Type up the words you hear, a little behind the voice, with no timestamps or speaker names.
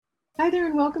Hi there,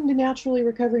 and welcome to Naturally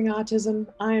Recovering Autism.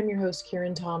 I am your host,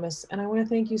 Karen Thomas, and I want to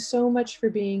thank you so much for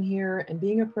being here and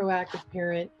being a proactive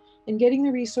parent and getting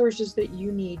the resources that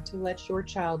you need to let your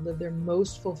child live their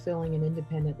most fulfilling and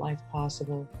independent life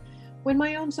possible. When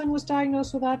my own son was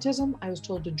diagnosed with autism, I was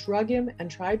told to drug him and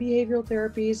try behavioral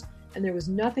therapies, and there was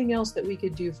nothing else that we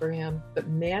could do for him but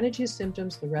manage his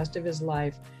symptoms the rest of his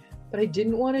life. But I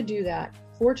didn't want to do that.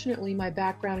 Fortunately, my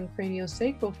background in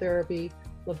craniosacral therapy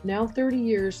of now 30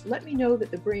 years let me know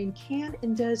that the brain can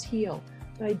and does heal,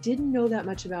 but I didn't know that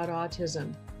much about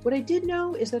autism. What I did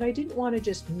know is that I didn't want to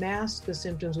just mask the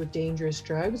symptoms with dangerous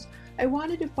drugs. I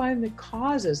wanted to find the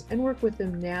causes and work with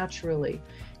them naturally.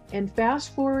 And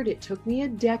fast forward, it took me a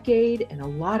decade and a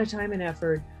lot of time and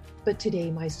effort, but today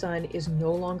my son is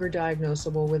no longer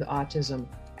diagnosable with autism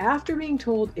after being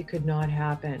told it could not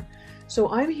happen. So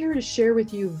I'm here to share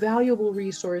with you valuable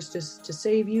resources to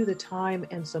save you the time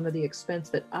and some of the expense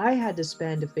that I had to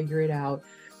spend to figure it out,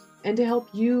 and to help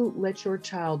you let your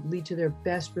child lead to their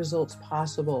best results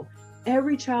possible.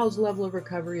 Every child's level of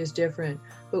recovery is different,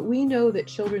 but we know that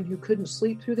children who couldn't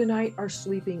sleep through the night are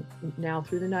sleeping now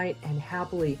through the night and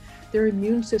happily. Their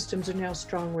immune systems are now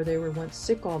strong where they were once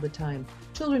sick all the time.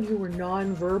 Children who were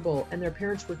nonverbal and their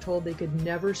parents were told they could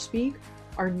never speak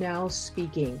are now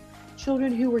speaking.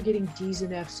 Children who were getting D's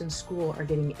and F's in school are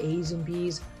getting A's and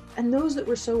B's. And those that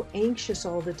were so anxious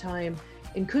all the time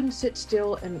and couldn't sit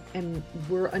still and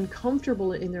were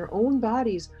uncomfortable in their own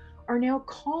bodies are now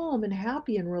calm and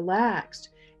happy and relaxed.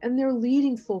 And they're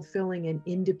leading fulfilling and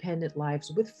independent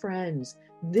lives with friends.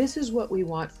 This is what we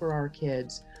want for our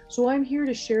kids. So I'm here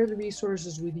to share the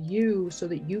resources with you so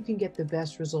that you can get the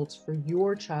best results for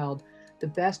your child, the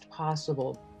best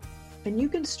possible. And you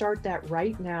can start that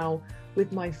right now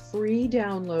with my free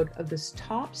download of the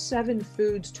top 7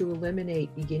 foods to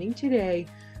eliminate beginning today,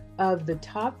 of the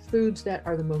top foods that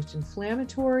are the most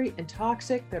inflammatory and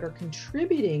toxic that are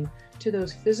contributing to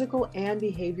those physical and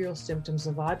behavioral symptoms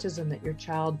of autism that your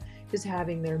child is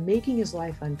having. They're making his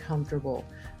life uncomfortable.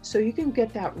 So you can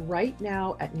get that right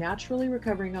now at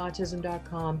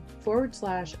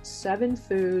naturallyrecoveringautism.com/7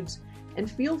 foods. And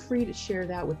feel free to share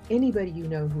that with anybody you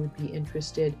know who would be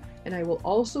interested. And I will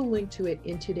also link to it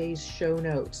in today's show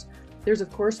notes. There's,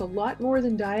 of course, a lot more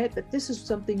than diet, but this is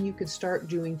something you could start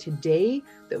doing today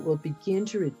that will begin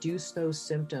to reduce those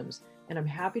symptoms. And I'm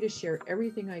happy to share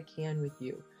everything I can with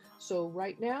you. So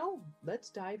right now, let's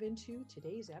dive into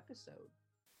today's episode.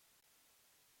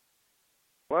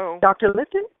 Hello? Dr.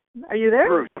 Lipton, are you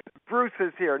there? Bruce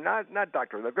is here, not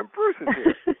Dr. Lipton. Bruce is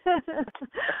here.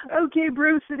 Okay,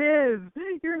 Bruce, it is.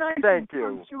 You're nice and Thank you.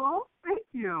 punctual. Thank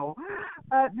you.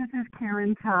 This is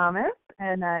Karen Thomas,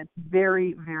 and it's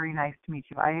very, very nice to meet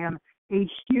you. I am a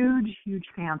huge, huge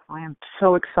fan, so I am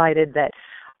so excited that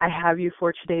I have you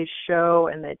for today's show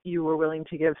and that you were willing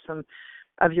to give some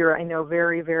of your, I know,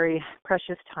 very, very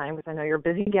precious time, because I know you're a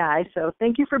busy guy. So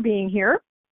thank you for being here.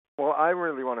 Well, I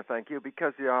really want to thank you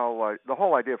because the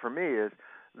whole idea for me is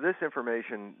this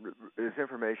information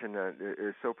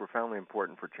is so profoundly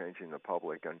important for changing the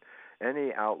public, and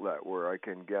any outlet where I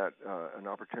can get an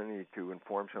opportunity to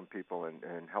inform some people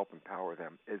and help empower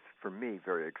them is, for me,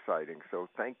 very exciting. So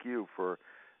thank you for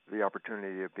the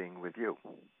opportunity of being with you.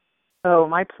 Oh,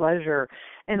 my pleasure.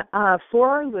 And for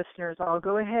our listeners, I'll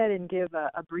go ahead and give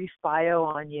a brief bio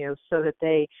on you so that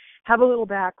they have a little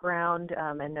background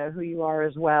and know who you are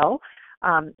as well.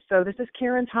 So this is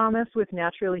Karen Thomas with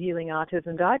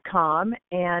naturallyhealingautism.com,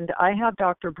 and I have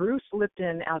Dr. Bruce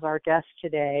Lipton as our guest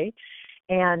today.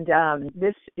 And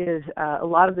this is a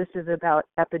lot of this is about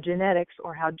epigenetics,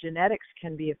 or how genetics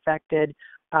can be affected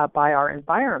by our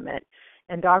environment.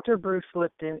 And Dr. Bruce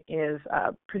Lipton is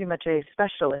pretty much a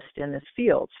specialist in this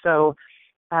field. So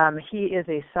he is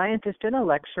a scientist and a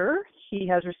lecturer. He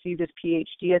has received his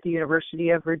PhD at the University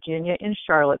of Virginia in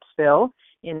Charlottesville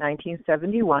in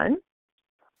 1971.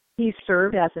 He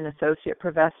served as an associate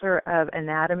professor of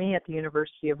anatomy at the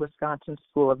University of Wisconsin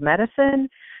School of Medicine.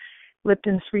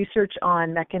 Lipton's research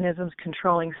on mechanisms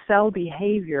controlling cell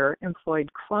behavior employed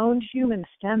cloned human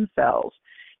stem cells.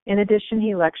 In addition,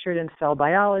 he lectured in cell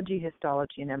biology,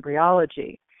 histology, and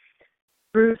embryology.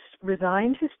 Bruce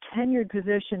resigned his tenured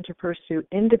position to pursue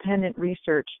independent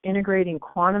research integrating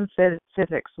quantum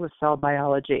physics with cell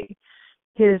biology.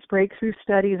 His breakthrough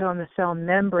studies on the cell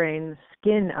membrane,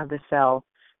 skin of the cell,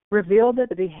 revealed that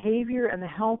the behavior and the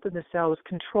health of the cell was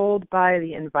controlled by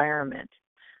the environment,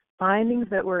 findings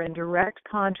that were in direct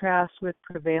contrast with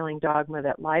prevailing dogma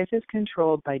that life is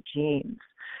controlled by genes.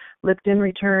 Lipton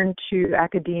returned to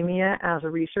academia as a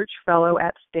research fellow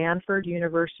at Stanford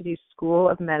University School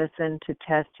of Medicine to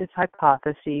test his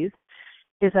hypotheses.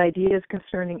 His ideas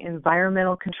concerning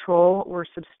environmental control were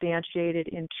substantiated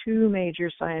in 2 major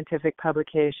scientific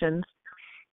publications.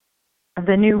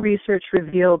 The new research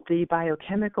revealed the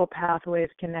biochemical pathways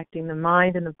connecting the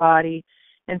mind and the body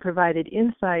and provided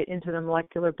insight into the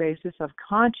molecular basis of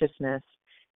consciousness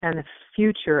and the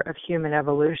future of human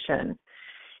evolution.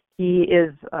 He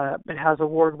has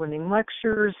award-winning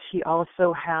lectures. He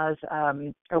also has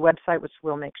a website, which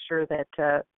we'll make sure that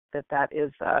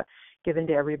is given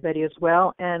to everybody as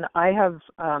well. And I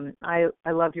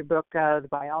love your book, The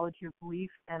Biology of Belief,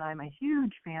 and I'm a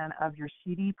huge fan of your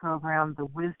CD program, The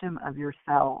Wisdom of Your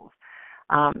Cells.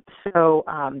 Our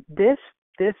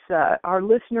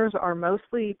listeners are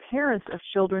mostly parents of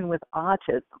children with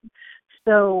autism.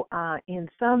 So in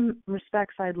some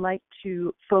respects, I'd like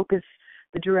to focus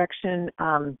the direction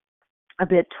a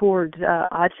bit towards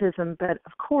autism, but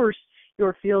of course,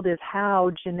 your field is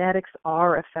how genetics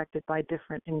are affected by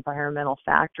different environmental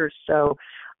factors. So,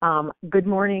 good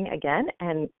morning again,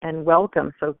 and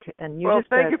welcome. So, and you well, just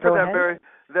thank you for ahead.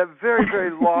 that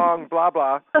very long blah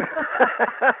blah.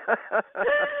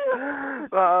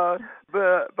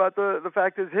 But the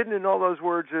fact is, hidden in all those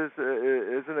words is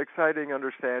an exciting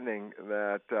understanding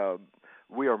that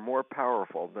we are more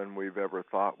powerful than we've ever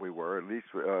thought we were. At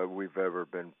least we've ever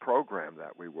been programmed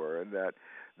that we were, and that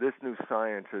this new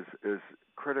science is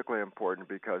critically important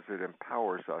because it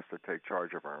empowers us to take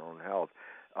charge of our own health,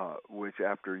 which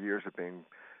after years of being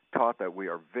taught that we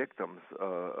are victims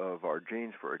of our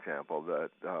genes, for example, that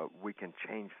we can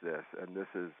change this. And this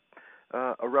is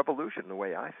a revolution, the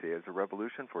way I see it, is a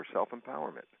revolution for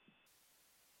self-empowerment.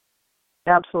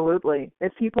 Absolutely.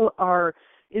 If people are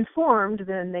informed,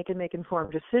 then they can make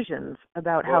informed decisions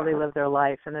about how they live their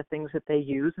life and the things that they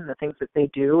use and the things that they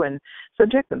do and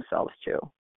subject themselves to.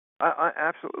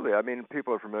 Absolutely. I mean,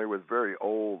 people are familiar with very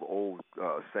old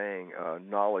saying,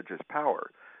 knowledge is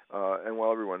power. And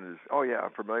while everyone is,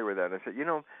 I'm familiar with that, I said,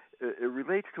 it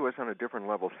relates to us on a different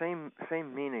level. Same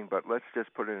meaning, but let's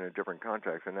just put it in a different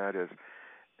context, and that is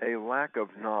a lack of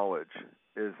knowledge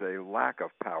is a lack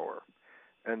of power,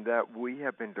 and that we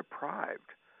have been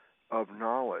deprived of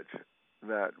knowledge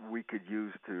that we could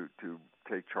use to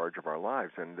take charge of our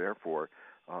lives, and therefore,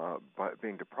 by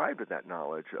being deprived of that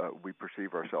knowledge, we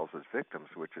perceive ourselves as victims,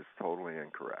 which is totally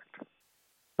incorrect.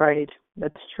 Right,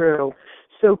 that's true.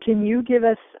 So can you give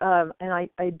us, and I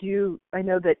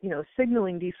know that,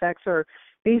 signaling defects are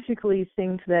basically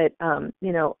things that,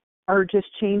 are just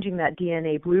changing that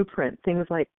DNA blueprint, things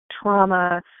like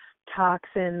trauma,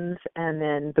 toxins, and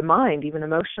then the mind, even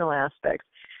emotional aspects.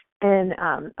 And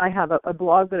I have a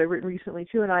blog that I've written recently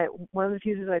too, and one of the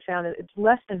fuses I found is it's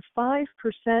less than 5%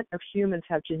 of humans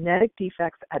have genetic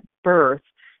defects at birth.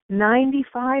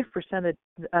 95%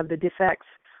 of the defects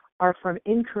are from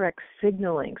incorrect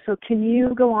signaling. So can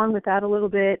you go on with that a little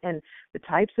bit and the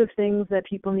types of things that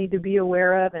people need to be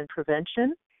aware of and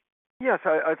prevention? Yes,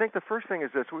 I think the first thing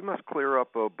is this: we must clear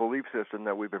up a belief system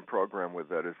that we've been programmed with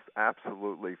that is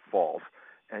absolutely false.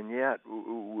 And yet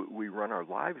we run our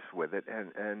lives with it,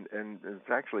 and it's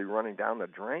actually running down the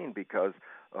drain because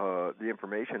the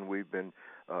information we've been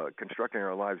constructing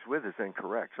our lives with is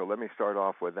incorrect. So let me start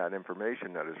off with that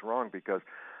information that is wrong, because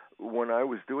when I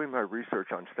was doing my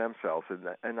research on stem cells,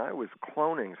 and I was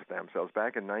cloning stem cells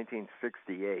back in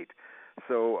 1968,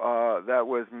 so that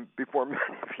was before many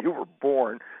of you were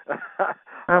born.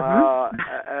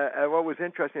 And what was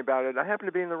interesting about it, I happened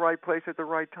to be in the right place at the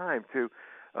right time to.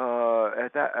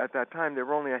 At that time, there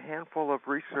were only a handful of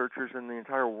researchers in the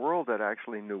entire world that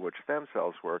actually knew what stem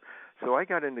cells were. So I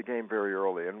got in the game very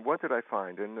early. And what did I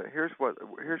find? And here's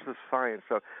the science.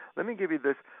 So let me give you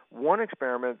this one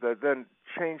experiment that then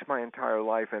changed my entire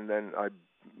life, and then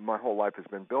my whole life has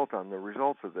been built on the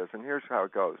results of this. And here's how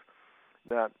it goes: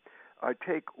 that I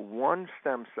take one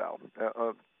stem cell.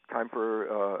 Time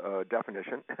for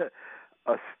definition.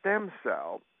 A stem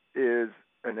cell is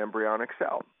an embryonic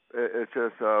cell. It's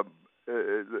just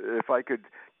if I could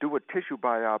do a tissue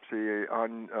biopsy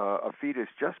on a fetus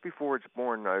just before it's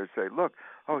born, I would say, look,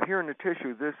 here in the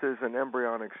tissue, this is an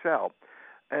embryonic cell.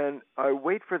 And I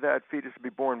wait for that fetus to be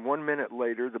born. 1 minute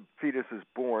later, the fetus is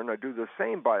born. I do the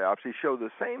same biopsy, show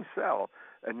the same cell,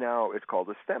 and now it's called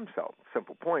a stem cell.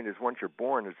 Simple point is, once you're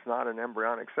born, it's not an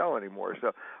embryonic cell anymore.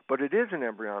 So, but it is an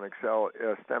embryonic cell,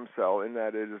 a stem cell, in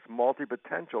that it is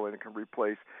multi-potential and it can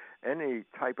replace any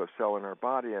type of cell in our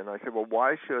body. And I said, well,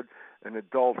 why should an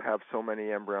adult have so many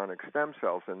embryonic stem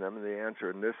cells in them? And the answer,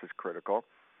 and this is critical,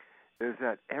 is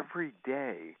that every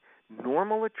day,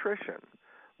 normal attrition,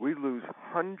 we lose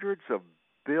hundreds of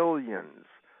billions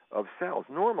of cells,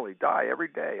 normally die every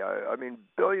day. I mean,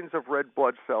 billions of red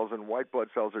blood cells and white blood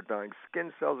cells are dying.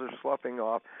 Skin cells are sloughing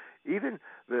off. Even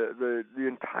the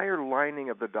entire lining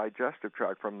of the digestive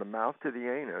tract from the mouth to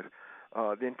the anus,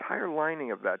 the entire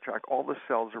lining of that tract, all the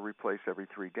cells are replaced every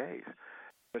 3 days.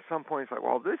 At some point, it's like,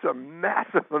 well, these are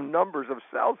massive numbers of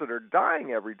cells that are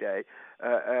dying every day.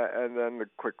 And then the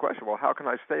quick question, well, how can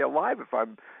I stay alive if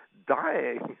I'm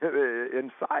dying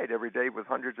inside every day with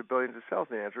hundreds of billions of cells?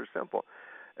 And the answer is simple.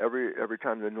 Every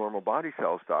time the normal body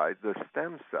cells die, the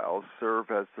stem cells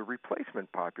serve as the replacement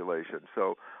population.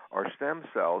 So our stem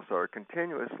cells are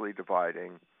continuously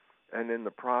dividing and in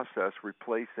the process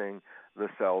replacing the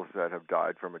cells that have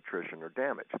died from attrition or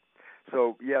damage.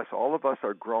 So, yes, all of us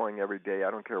are growing every day.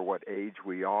 I don't care what age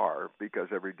we are, because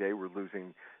every day we're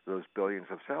losing those billions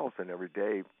of cells, and every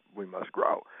day we must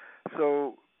grow.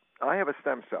 So I have a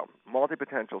stem cell,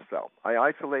 multipotential cell. I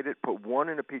isolate it, put one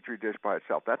in a petri dish by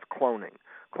itself. That's cloning.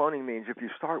 Cloning means if you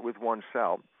start with one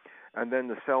cell, and then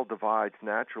the cell divides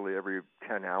naturally every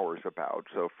 10 hours about.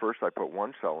 So first I put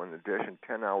one cell in the dish, and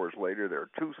 10 hours later there are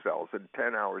 2 cells, and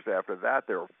 10 hours after that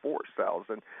there are 4 cells,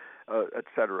 and et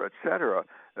cetera,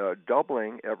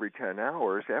 doubling every 10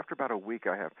 hours. After about a week,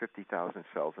 I have 50,000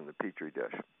 cells in the petri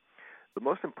dish. The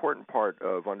most important part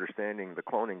of understanding the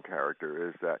cloning character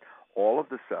is that all of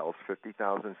the cells,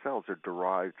 50,000 cells, are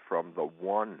derived from the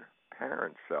one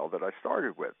parent cell that I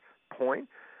started with. Point,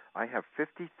 I have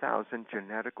 50,000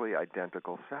 genetically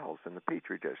identical cells in the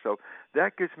petri dish. So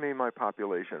that gives me my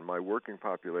population, my working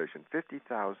population,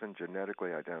 50,000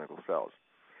 genetically identical cells.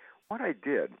 What I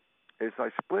did is I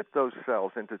split those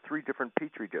cells into 3 different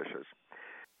petri dishes,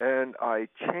 and I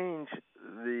changed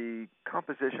the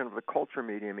composition of the culture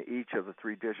medium in each of the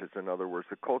 3 dishes. In other words,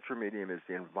 the culture medium is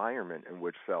the environment in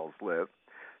which cells live.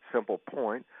 Simple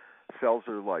point, cells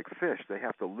are like fish. They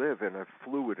have to live in a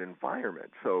fluid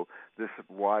environment. So this is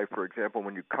why, for example,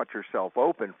 when you cut yourself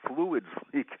open, fluids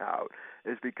leak out,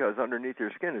 is because underneath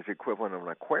your skin is the equivalent of an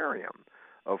aquarium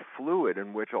of fluid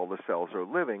in which all the cells are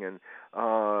living. And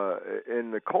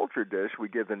in the culture dish, we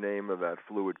give the name of that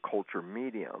fluid culture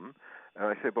medium. And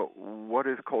I say, but what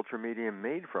is culture medium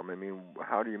made from? I mean,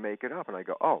 how do you make it up? And I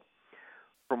go,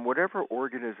 from whatever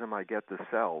organism I get the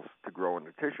cells to grow in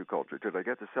the tissue culture. Did I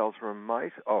get the cells from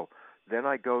mice? Then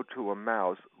I go to a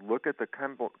mouse, look at the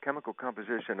chemical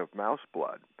composition of mouse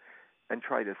blood, and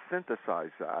try to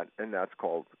synthesize that, and that's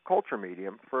called culture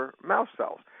medium for mouse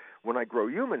cells. When I grow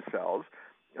human cells,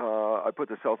 I put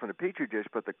the cells in a petri dish,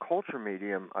 but the culture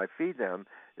medium I feed them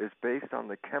is based on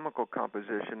the chemical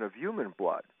composition of human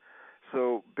blood.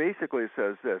 So basically it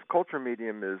says this, culture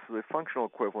medium is the functional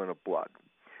equivalent of blood.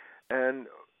 And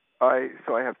I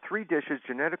have 3 dishes,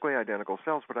 genetically identical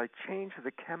cells, but I changed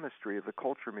the chemistry of the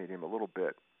culture medium a little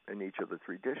bit in each of the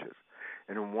 3 dishes.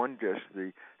 And in one dish,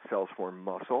 the cells form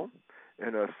muscle.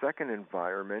 In a second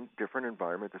environment, different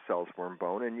environment, the cells form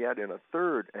bone. And yet in a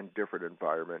third and different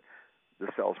environment, the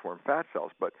cells form fat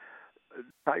cells. But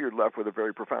now you're left with a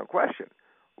very profound question.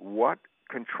 What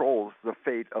controls the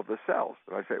fate of the cells?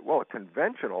 And I say, well, a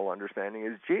conventional understanding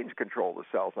is genes control the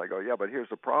cells. And I go, yeah, but here's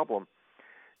the problem.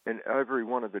 In every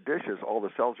one of the dishes, all the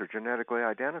cells are genetically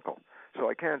identical. So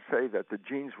I can't say that the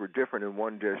genes were different in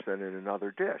one dish than in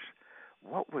another dish.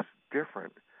 What was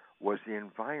different was the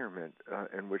environment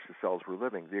in which the cells were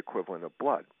living, the equivalent of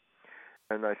blood.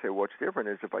 And I say what's different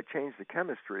is if I change the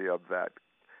chemistry of that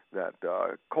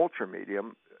culture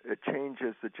medium, it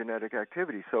changes the genetic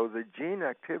activity. So the gene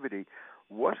activity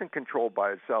wasn't controlled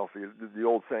by itself. The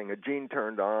old saying, a gene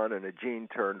turned on and a gene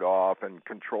turned off and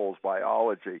controls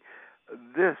biology.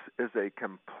 This is a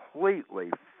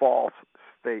completely false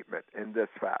statement in this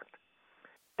fact.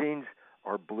 Genes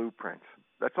are blueprints.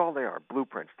 That's all they are,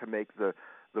 blueprints to make the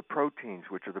proteins,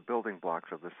 which are the building blocks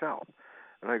of the cell.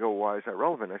 And I go, why is that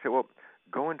relevant? I say, well,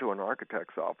 go into an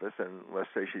architect's office, and let's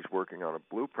say she's working on a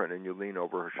blueprint, and you lean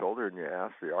over her shoulder and you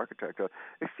ask the architect,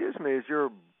 excuse me, is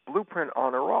your blueprint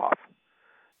on or off?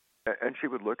 And she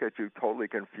would look at you totally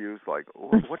confused, like,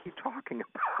 what are you talking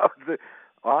about?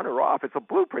 On or off? It's a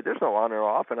blueprint. There's no on or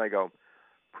off. And I go,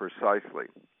 precisely.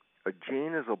 A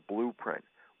gene is a blueprint.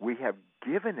 We have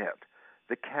given it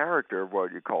the character of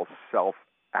what you call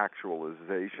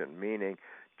self-actualization, meaning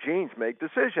genes make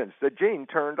decisions. The gene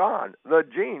turned on. The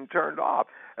gene turned off.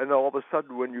 And all of a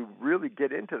sudden, when you really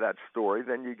get into that story,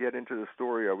 then you get into the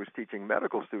story I was teaching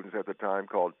medical students at the time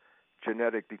called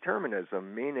genetic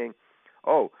determinism, meaning,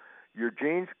 your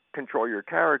genes control your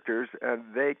characters, and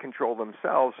they control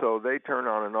themselves, so they turn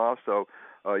on and off. So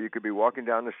you could be walking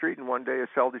down the street, and one day a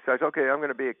cell decides, okay, I'm going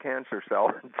to be a cancer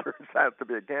cell. It turns out to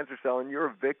be a cancer cell, and you're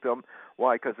a victim.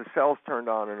 Why? Because the cells turned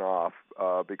on and off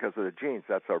because of the genes.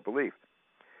 That's our belief.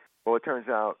 Well, it turns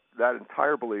out that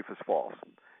entire belief is false.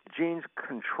 Genes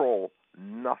control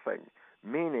nothing,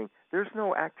 meaning there's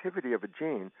no activity of a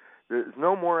gene There's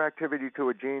no more activity to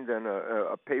a gene than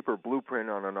a paper blueprint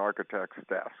on an architect's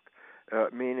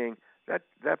desk, meaning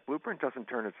that blueprint doesn't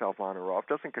turn itself on or off,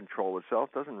 doesn't control itself,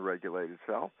 doesn't regulate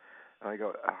itself. And I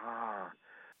go,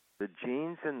 the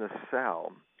genes in the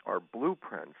cell are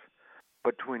blueprints,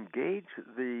 but to engage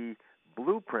the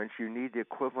blueprints, you need the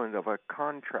equivalent of a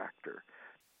contractor.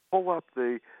 Pull up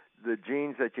the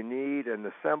genes that you need and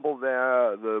assemble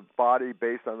the body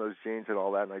based on those genes and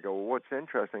all that. And I go, well, what's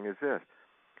interesting is this.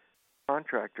 The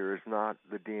contractor is not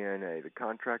the DNA. The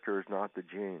contractor is not the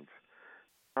genes.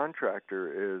 The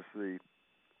contractor is the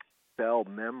cell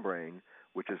membrane,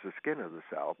 which is the skin of the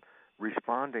cell,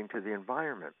 responding to the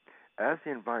environment. As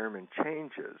the environment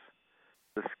changes,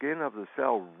 the skin of the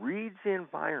cell reads the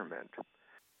environment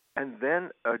and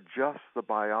then adjusts the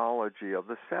biology of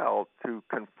the cell to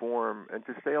conform and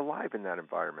to stay alive in that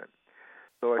environment.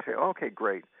 So I say, okay,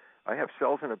 great. I have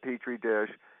cells in a petri dish.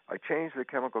 I change the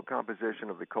chemical composition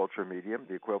of the culture medium,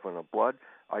 the equivalent of blood.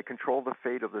 I control the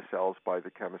fate of the cells by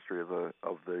the chemistry of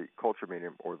the culture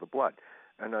medium or the blood.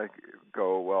 And I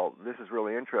go, well, this is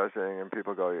really interesting. And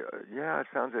people go, yeah, it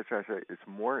sounds interesting. It's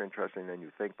more interesting than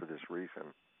you think for this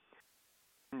reason.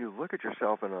 When you look at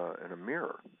yourself in a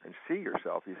mirror and see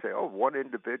yourself, you say, oh, one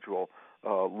individual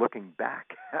looking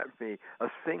back at me, a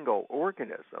single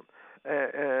organism.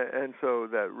 And so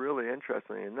that really,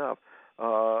 interestingly enough,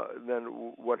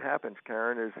 then what happens,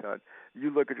 Karen, is that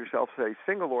you look at yourself, say,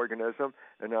 single organism,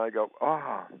 and I go,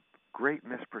 great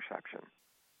misperception.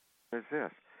 Is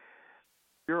this?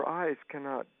 Your eyes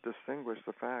cannot distinguish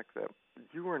the fact that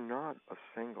you are not a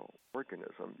single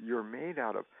organism. You're made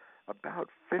out of about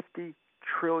 50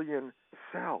 trillion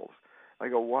cells. I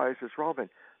go, why is this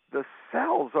relevant? The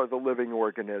cells are the living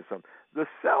organism. The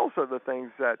cells are the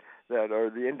things that are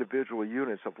the individual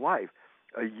units of life.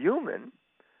 A human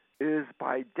is,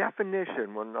 by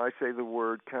definition, when I say the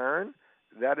word Karen,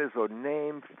 that is a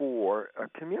name for a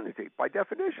community, by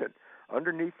definition.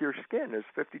 Underneath your skin is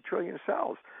 50 trillion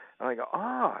cells. And I go,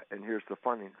 and here's the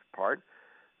funny part.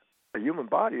 A human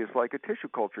body is like a tissue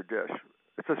culture dish.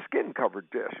 It's a skin-covered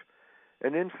dish.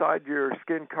 And inside your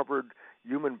skin-covered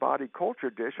human body culture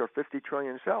dish are 50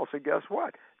 trillion cells. And guess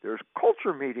what? There's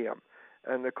culture medium.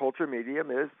 And the culture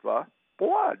medium is the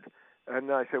blood.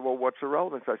 And I say, well, what's the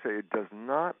relevance? I say, it does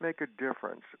not make a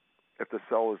difference if the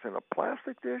cell is in a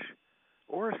plastic dish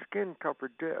or a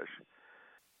skin-covered dish,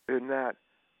 in that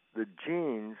the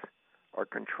genes are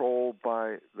controlled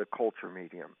by the culture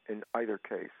medium in either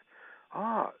case.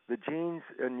 The genes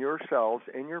in your cells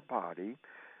in your body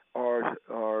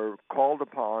are called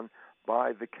upon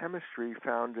by the chemistry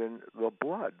found in the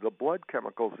blood. The blood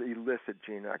chemicals elicit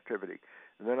gene activity.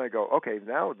 And then I go, okay,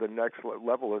 now the next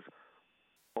level is,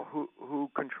 well,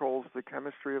 who controls the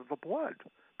chemistry of the blood?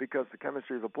 Because the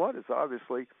chemistry of the blood is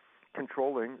obviously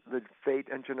controlling the fate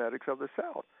and genetics of the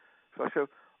cell. So I say,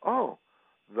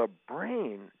 the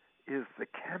brain is the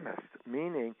chemist,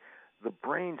 meaning the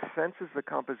brain senses the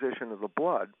composition of the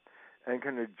blood and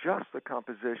can adjust the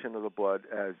composition of the blood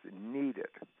as needed.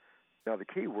 Now, the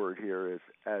key word here is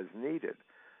as needed.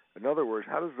 In other words,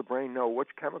 how does the brain know which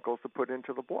chemicals to put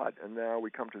into the blood? And now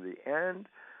we come to the end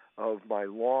of my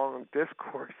long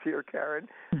discourse here, Karen,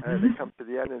 and it comes to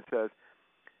the end and says,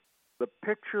 the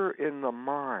picture in the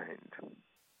mind,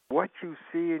 what you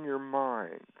see in your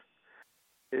mind,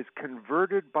 is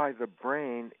converted by the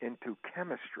brain into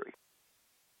chemistry.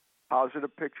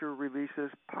 Positive picture releases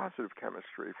positive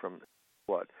chemistry from the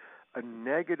blood. A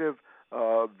negative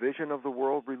vision of the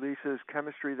world releases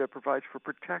chemistry that provides for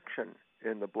protection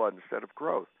in the blood instead of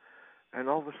growth. And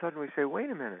all of a sudden we say, wait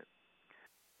a minute.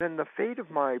 Then the fate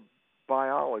of my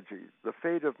biology, the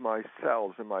fate of my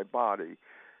cells in my body,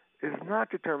 is not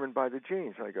determined by the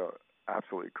genes. I go,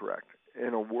 absolutely correct.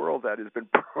 In a world that has been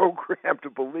programmed to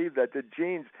believe that the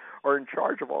genes are in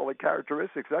charge of all the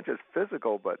characteristics, not just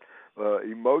physical, but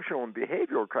emotional and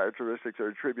behavioral characteristics are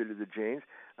attributed to genes,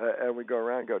 and we go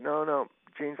around and go, no,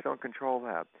 genes don't control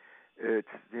that. It's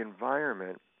the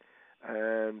environment,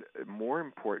 and more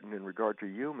important in regard to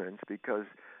humans, because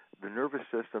the nervous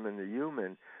system in the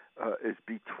human is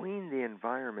between the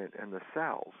environment and the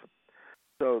cells.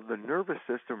 So the nervous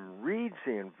system reads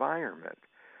the environment,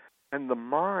 and the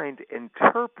mind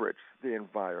interprets the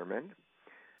environment.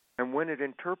 And when it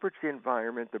interprets the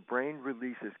environment, the brain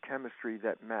releases chemistry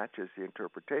that matches the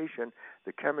interpretation.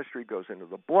 The chemistry goes into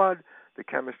the blood. The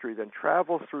chemistry then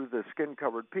travels through the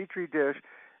skin-covered petri dish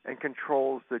and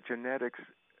controls the genetics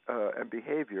and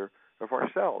behavior of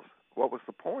our cells. What was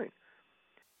the point?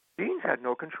 Genes had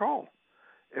no control.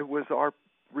 It was our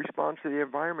response to the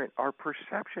environment, our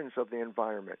perceptions of the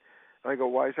environment. And I go,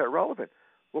 why is that relevant?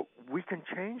 Well, we can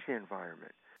change the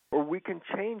environment. or we can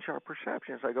change our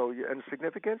perceptions. I go, and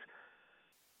significance,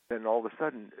 then all of a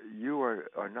sudden you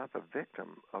are not the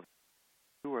victim of,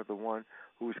 you are the one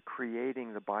who's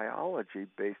creating the biology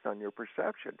based on your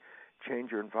perception.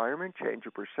 Change your environment, change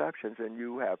your perceptions, and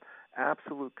you have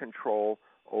absolute control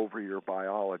over your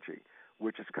biology,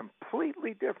 which is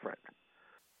completely different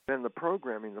than the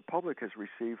programming the public has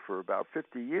received for about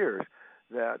 50 years,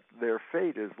 that their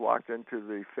fate is locked into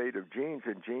the fate of genes,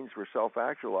 and genes were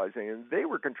self-actualizing, and they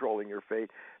were controlling your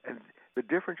fate. And the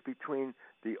difference between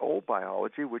the old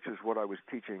biology, which is what I was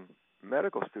teaching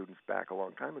medical students back a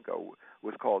long time ago,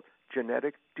 was called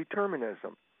genetic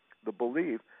determinism, the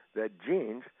belief that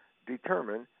genes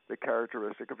determine the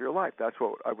characteristic of your life. That's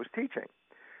what I was teaching.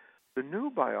 The new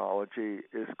biology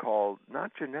is called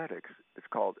not genetics, it's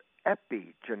called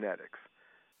epigenetics.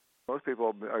 Most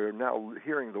people are now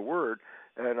hearing the word,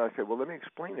 and I say, well, let me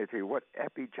explain it to you what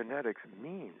epigenetics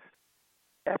means.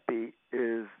 Epi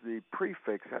is the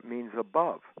prefix that means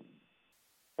above.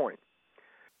 Point.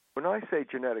 When I say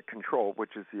genetic control,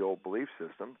 which is the old belief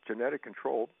system, genetic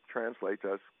control translates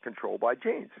as control by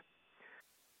genes.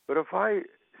 But if I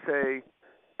say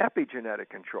epigenetic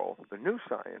control, the new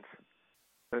science,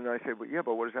 and I say, well, yeah,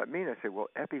 but what does that mean? I say, well,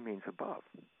 epi means above.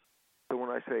 So when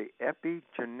I say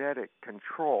epigenetic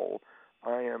control,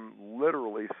 I am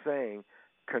literally saying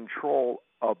control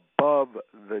above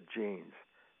the genes.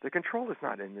 The control is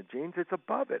not in the genes, it's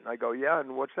above it. And I go, yeah,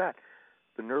 and what's that?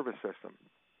 The nervous system.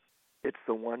 It's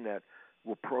the one that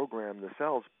will program the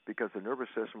cells, because the nervous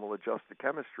system will adjust the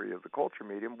chemistry of the culture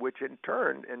medium, which in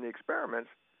turn, in the experiments,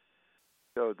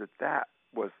 showed that that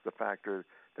was the factor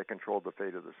that controlled the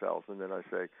fate of the cells. And then I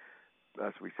say,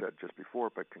 as we said just before,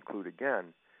 but conclude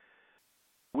again,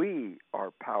 we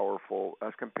are powerful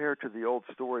as compared to the old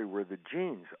story where the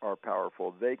genes are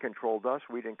powerful. They controlled us,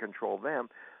 we didn't control them.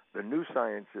 The new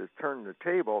science is turning the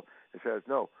table and says,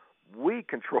 no, we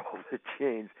control the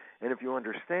genes. And if you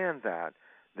understand that,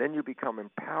 then you become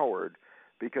empowered,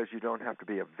 because you don't have to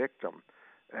be a victim.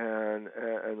 And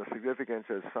the significance,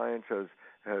 as science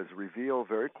has revealed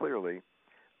very clearly,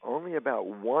 only about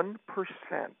 1%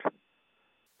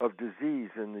 of disease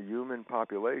in the human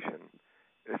population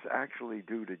is actually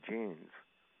due to genes.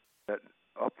 That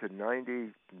up to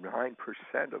 99%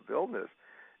 of illness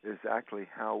is actually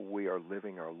how we are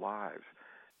living our lives.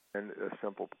 And a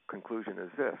simple conclusion is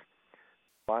this: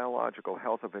 biological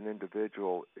health of an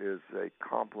individual is a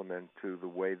complement to the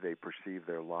way they perceive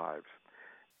their lives.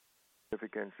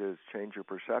 Significance is change your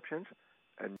perceptions,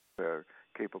 and you're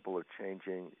capable of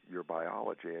changing your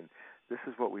biology. And this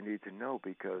is what we need to know,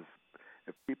 because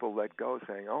if people let go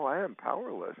saying, oh, I am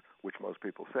powerless, which most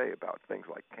people say about things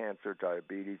like cancer,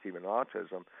 diabetes, even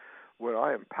autism, well,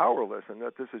 I am powerless and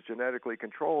that this is genetically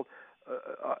controlled,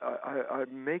 I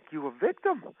make you a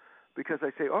victim, because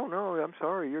I say, oh, no, I'm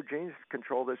sorry, your genes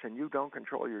control this and you don't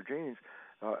control your genes.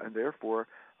 And therefore,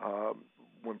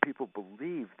 when people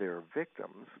believe they're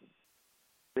victims,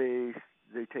 they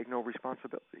take no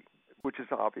responsibility, which is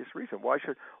the obvious reason. Why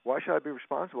should I be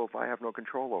responsible if I have no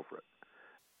control over it?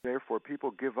 Therefore,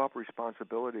 people give up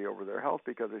responsibility over their health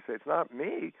because they say, it's not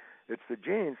me, it's the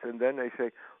genes. And then they say,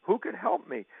 who can help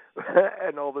me?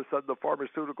 And all of a sudden the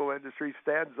pharmaceutical industry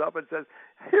stands up and says,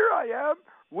 here I am,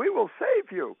 we will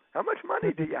save you. How much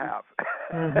money do you have?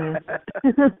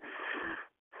 Mm-hmm.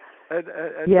 And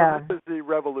yeah. So this is the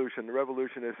revolution. The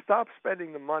revolution is stop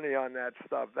spending the money on that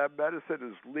stuff. That medicine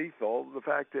is lethal. The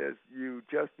fact is you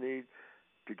just need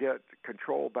to get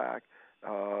control back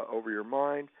over your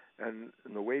mind. And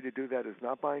the way to do that is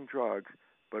not buying drugs,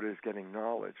 but is getting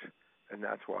knowledge. And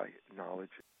that's why knowledge.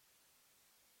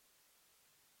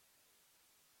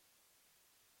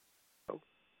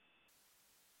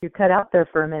 You cut out there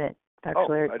for a minute,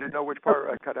 actually. Oh, I didn't know which part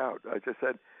I cut out. I just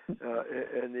said,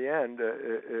 in the end,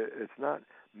 it's not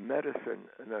medicine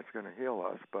that's going to heal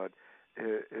us, but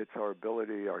it's our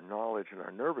ability, our knowledge, and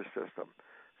our nervous system.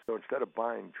 So instead of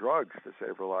buying drugs to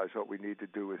save our lives, what we need to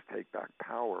do is take back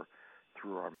power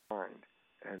through our mind,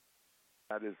 and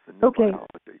that is the new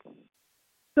biology.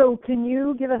 So can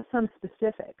you give us some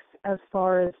specifics as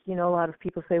far as, a lot of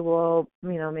people say, well,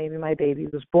 maybe my baby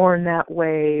was born that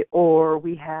way, or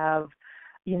we have,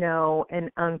 an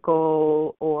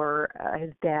uncle or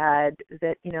his dad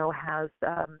that,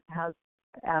 has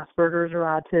Asperger's or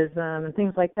autism and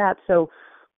things like that. So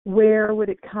where would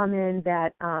it come in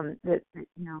that,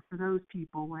 for those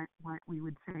people, what we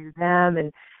would say to them,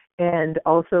 and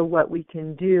also what we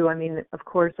can do? I mean, of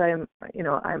course, I'm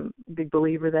a big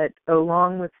believer that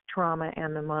along with trauma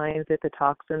and the mind, that the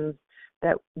toxins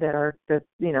that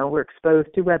we're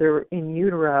exposed to, whether in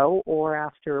utero or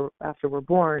after we're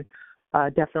born,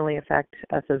 definitely affect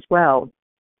us as well.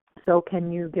 So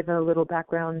can you give a little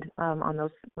background on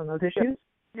those issues?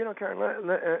 You know, Karen,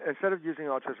 instead of using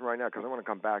autism right now, because I want to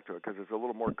come back to it, because it's a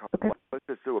little more complex, Okay. let's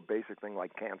just do a basic thing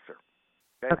like cancer.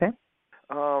 Okay.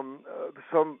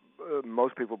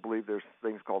 Most people believe there's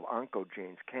things called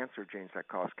oncogenes, cancer genes that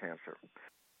cause cancer,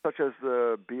 such as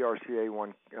the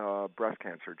BRCA1 breast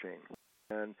cancer gene.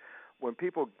 And when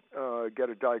people get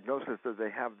a diagnosis that they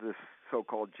have this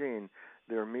so-called gene,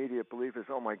 their immediate belief is,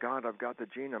 oh my God, I've got the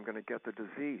gene, I'm going to get the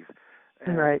disease.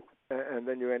 And, right. And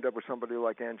then you end up with somebody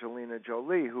like Angelina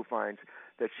Jolie, who finds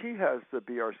that she has the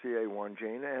BRCA1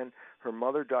 gene, and her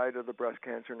mother died of the breast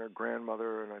cancer, and her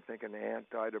grandmother and I think an aunt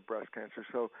died of breast cancer.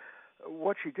 So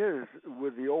what she did is,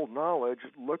 with the old knowledge,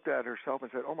 looked at herself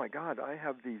and said, oh my God, I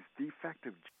have these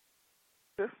defective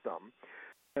system,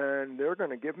 and they're going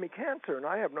to give me cancer, and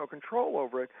I have no control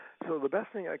over it. So the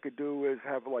best thing I could do is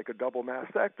have like a double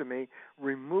mastectomy,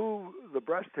 remove the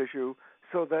breast tissue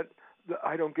so that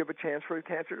I don't give a chance for the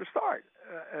cancer to start.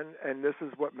 And this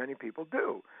is what many people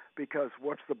do, because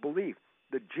what's the belief?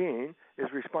 The gene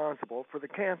is responsible for the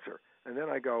cancer. And then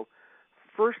I go,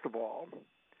 first of all,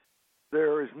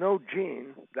 there is no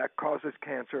gene that causes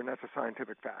cancer, and that's a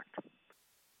scientific fact.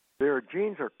 Their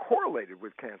genes are correlated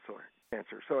with cancer.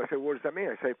 So I say, what does that mean?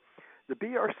 I say, the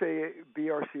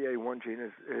BRCA1 gene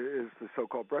is the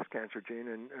so-called breast cancer gene,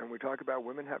 and we talk about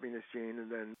women having this gene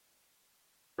and then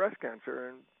breast cancer,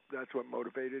 and that's what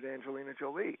motivated Angelina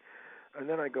Jolie. And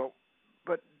then I go,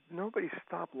 but nobody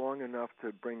stopped long enough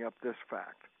to bring up this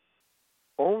fact.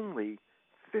 Only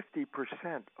 50%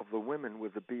 of the women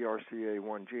with the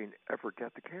BRCA1 gene ever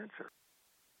get the cancer.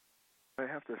 I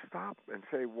have to stop and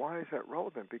say, why is that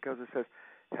relevant? Because it says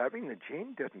having the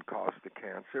gene didn't cause the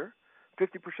cancer.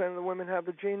 50% of the women have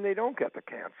the gene, they don't get the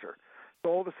cancer.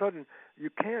 So all of a sudden, you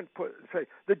can't say,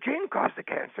 the gene caused the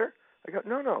cancer. I go,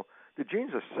 no. The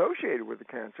gene's associated with the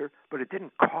cancer, but it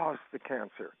didn't cause the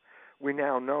cancer. We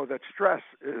now know that stress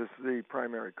is the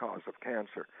primary cause of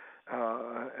cancer,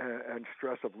 and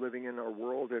stress of living in our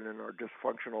world and in our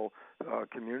dysfunctional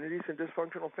communities and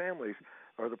dysfunctional families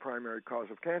are the primary cause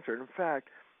of cancer. And in fact,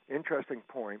 interesting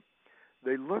point,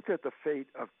 they looked at the fate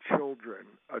of children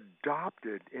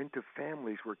adopted into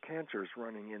families where cancer is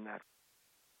running in that.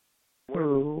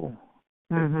 Ooh.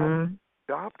 Mm-hmm.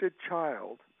 Adopted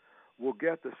child will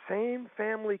get the same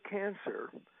family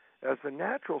cancer as the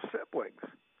natural siblings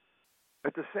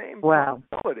at the same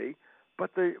probability,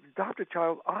 but the adopted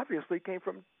child obviously came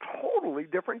from totally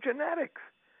different genetics.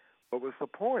 What was the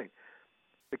point?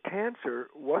 The cancer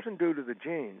wasn't due to the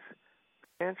genes.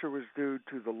 The cancer was due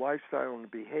to the lifestyle and the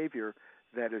behavior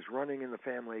that is running in the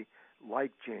family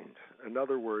like genes. In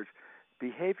other words,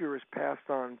 behavior is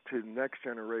passed on to the next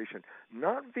generation,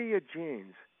 not via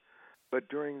genes, but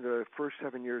during the first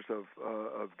 7 years of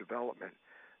development,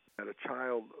 that a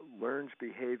child learns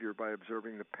behavior by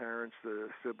observing the parents, the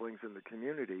siblings, and the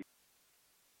community,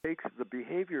 takes the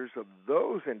behaviors of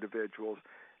those individuals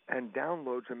and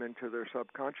downloads them into their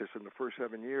subconscious in the first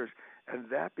 7 years, and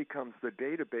that becomes the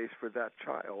database for that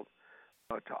child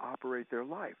to operate their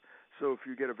life. So if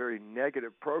you get a very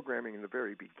negative programming in the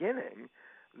very beginning,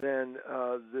 then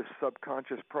this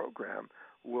subconscious program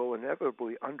will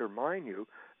inevitably undermine you.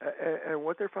 And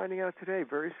what they're finding out today,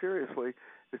 very seriously,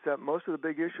 is that most of the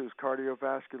big issues,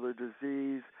 cardiovascular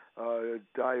disease,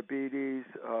 diabetes,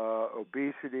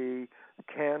 obesity,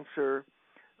 cancer,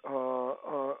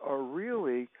 are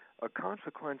really a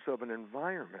consequence of an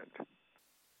environment,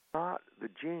 not the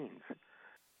genes.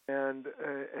 And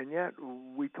yet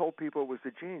we told people it was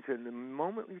the genes. And the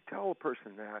moment you tell a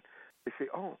person that, they say,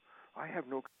 oh, I have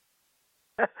no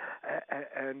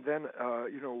and then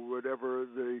whatever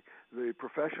the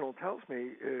professional tells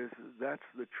me is that's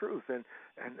the truth, and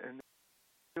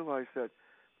realize that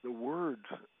the words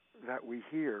that we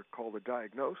hear called a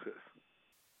diagnosis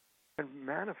can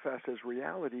manifest as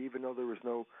reality even though there was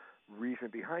no reason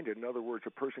behind it. In other words,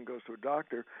 a person goes to a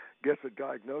doctor, gets a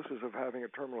diagnosis of having a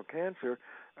terminal cancer,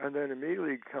 and then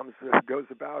immediately goes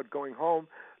about going home,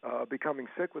 becoming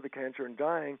sick with the cancer and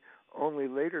dying, only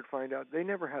later to find out they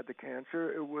never had the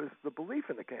cancer. It was the belief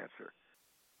in the cancer.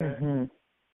 Mm-hmm.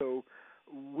 So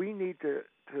we need to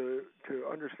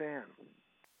understand.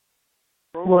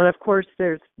 Well, and of course,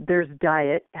 there's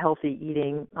diet, healthy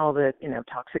eating, all the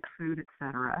toxic food,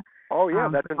 etc. Oh yeah,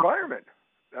 that's environment.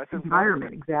 That's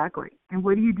environment, exactly. And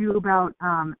what do you do about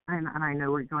and I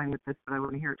know we're going with this, but I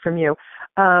want to hear it from you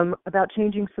about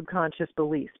changing subconscious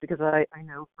beliefs, because I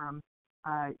know from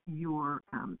your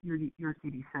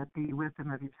CD set, The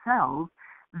Wisdom of Yourselves,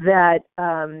 that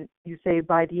you say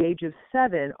by the age of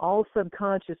 7, all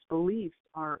subconscious beliefs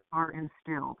are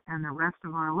instilled, and the rest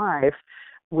of our life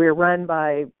we're run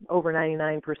by over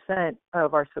 99%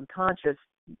 of our subconscious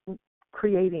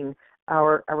creating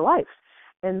our life.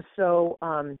 And so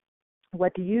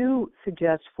what do you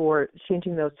suggest for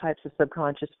changing those types of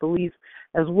subconscious beliefs,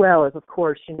 as well as, of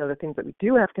course, the things that we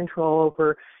do have control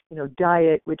over,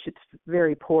 diet, which it's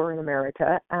very poor in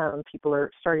America. People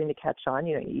are starting to catch on.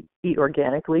 You eat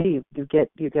organically. You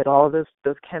get all of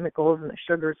those chemicals and the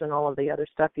sugars and all of the other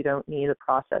stuff you don't need, the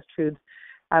processed foods,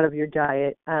 out of your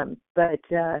diet.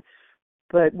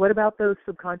 But what about those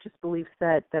subconscious beliefs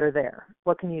that are there?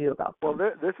 What can you do about them?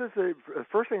 Well, this is the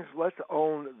first thing is let's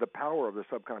own the power of the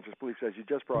subconscious beliefs, as you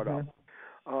just brought up.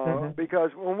 Because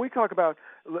when we talk about,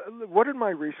 what did my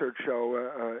research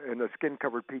show in a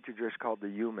skin-covered petri dish called the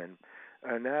human?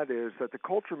 And that is that the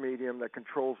culture medium that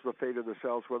controls the fate of the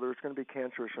cells, whether it's going to be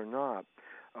cancerous or not,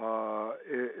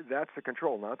 that's the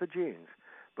control, not the genes.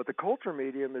 But the culture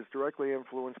medium is directly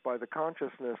influenced by the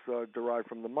consciousness derived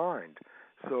from the mind.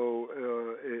 So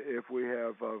if we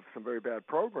have some very bad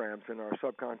programs in our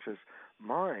subconscious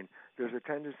mind, there's a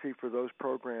tendency for those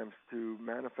programs to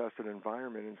manifest an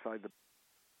environment inside the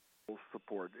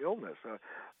support illness.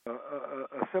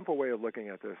 A simple way of looking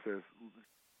at this is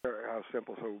how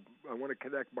simple. So I want to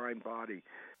connect mind-body.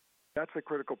 That's the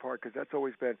critical part, because that's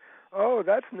always been,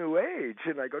 that's New Age.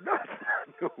 And I go, no,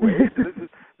 it's not New Age.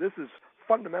 This is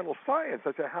fundamental science.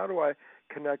 I said, how do I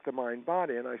connect the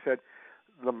mind-body? And I said,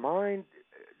 the mind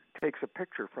takes a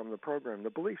picture from the program, the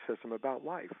belief system about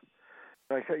life.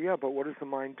 And I said, yeah, but what does the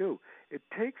mind do? It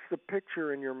takes the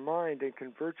picture in your mind and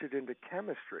converts it into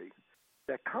chemistry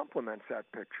that complements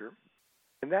that picture,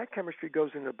 and that chemistry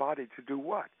goes in the body to do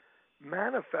what?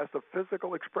 Manifest a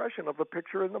physical expression of the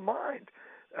picture in the mind.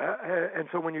 And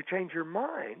so when you change your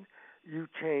mind, you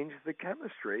change the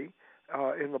chemistry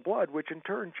in the blood, which in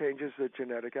turn changes the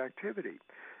genetic activity.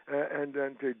 And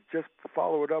then to just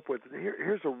follow it up with,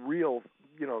 here's a real,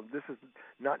 this is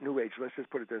not New Age, let's just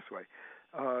put it this way.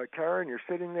 Karen, you're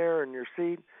sitting there in your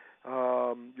seat,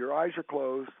 your eyes are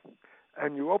closed,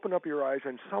 and you open up your eyes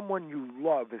and someone you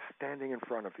love is standing in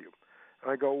front of you.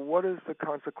 And I go, what is the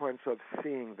consequence of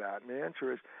seeing that? And the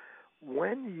answer is,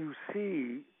 when you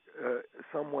see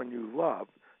someone you love,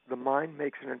 the mind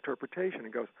makes an interpretation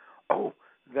and goes, oh,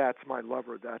 that's my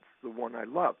lover, that's the one I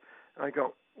love. And I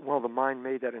go, well, the mind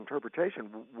made that interpretation.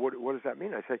 What does that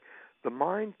mean? I say, the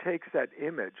mind takes that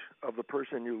image of the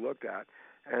person you looked at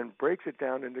and breaks it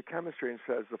down into chemistry and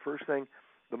says the first thing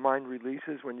the mind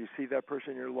releases when you see that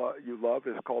person you love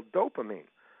is called dopamine.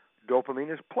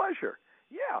 Dopamine is pleasure.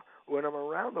 Yeah, when I'm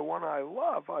around the one I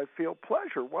love, I feel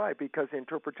pleasure. Why? Because the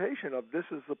interpretation of this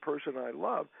is the person I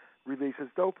love releases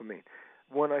dopamine.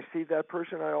 When I see that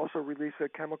person, I also release a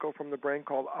chemical from the brain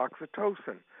called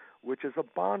oxytocin, which is a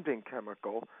bonding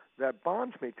chemical that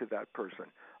bonds me to that person.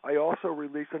 I also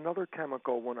release another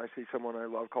chemical when I see someone I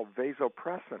love called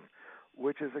vasopressin,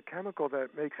 which is a chemical that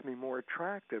makes me more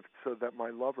attractive so that my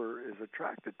lover is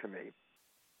attracted to me.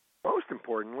 Most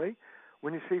importantly,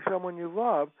 when you see someone you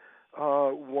love,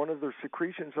 one of the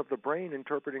secretions of the brain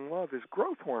interpreting love is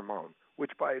growth hormone,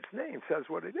 which by its name says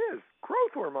what it is.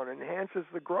 Growth hormone enhances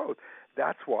the growth.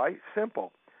 That's why,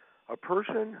 simple, a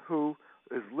person who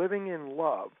is living in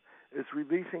love is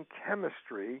releasing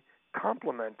chemistry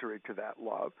complementary to that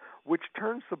love, which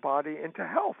turns the body into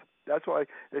health. That's why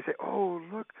they say, oh,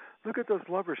 look at those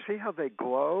lovers. See how they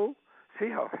glow? See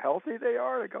how healthy they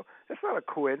are? I go, it's not a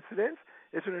coincidence.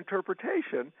 It's an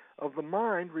interpretation of the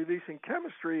mind releasing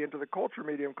chemistry into the culture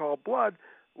medium called blood,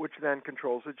 which then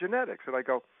controls the genetics. And I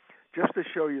go, just to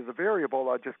show you the variable,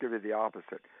 I'll just give you the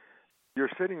opposite. You're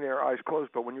sitting there, eyes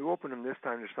closed, but when you open them this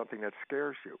time, there's something that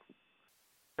scares you.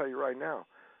 I'll tell you right now,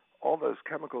 all those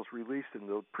chemicals released in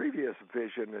the previous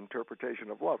vision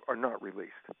interpretation of love are not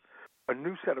released. A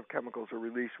new set of chemicals are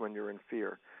released when you're in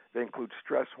fear. They include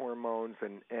stress hormones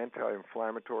and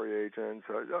anti-inflammatory agents.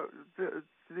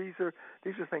 These are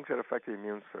things that affect the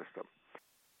immune system.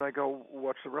 And I go,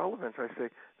 what's the relevance? I say,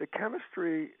 the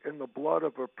chemistry in the blood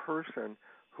of a person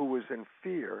who is in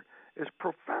fear is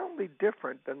profoundly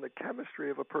different than the chemistry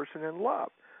of a person in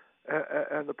love.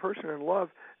 And the person in love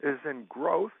is in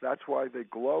growth. That's why they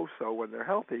glow so when they're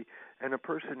healthy. And a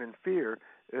person in fear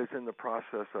is in the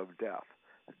process of death.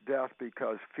 Death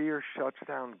because fear shuts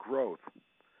down growth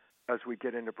as we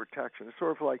get into protection. It's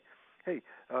sort of like, hey,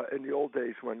 in the old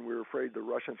days when we were afraid the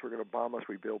Russians were going to bomb us,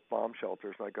 we built bomb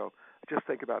shelters. And I go, just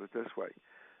think about it this way.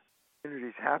 The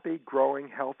community's happy, growing,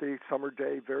 healthy, summer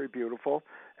day, very beautiful.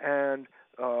 And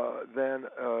then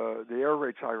the air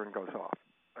raid siren goes off.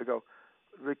 I go,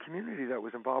 the community that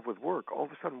was involved with work, all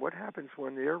of a sudden, what happens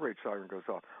when the air raid siren goes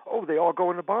off? Oh, they all go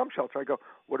into bomb shelter. I go,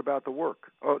 what about the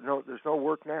work? Oh, no, there's no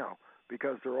work now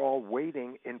because they're all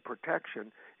waiting in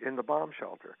protection in the bomb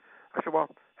shelter. I said, well,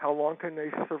 how long can they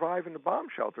survive in the bomb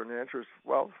shelter? And the answer is,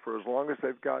 well, for as long as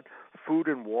they've got food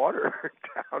and water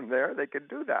down there, they can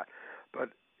do that. But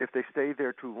if they stay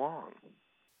there too long,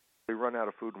 they run out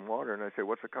of food and water. And I say,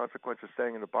 what's the consequence of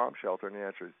staying in the bomb shelter? And the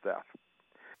answer is death.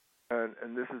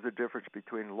 And this is the difference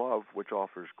between love, which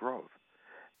offers growth,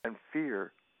 and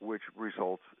fear, which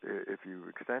results, if you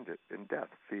extend it, in death.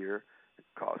 Fear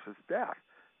causes death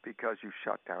because you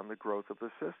shut down the growth of the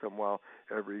system while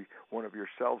every one of your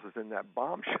cells is in that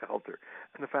bomb shelter.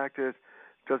 And the fact is,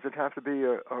 does it have to be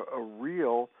a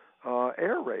real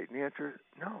air raid? And the answer is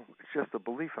no. It's just the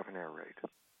belief of an air raid.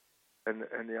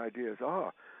 And the idea is,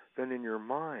 then in your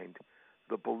mind,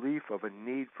 the belief of a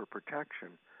need for protection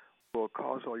will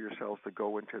cause all your cells to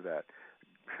go into that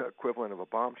equivalent of a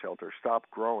bomb shelter, stop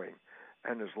growing.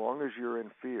 And as long as you're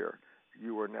in fear,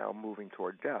 you are now moving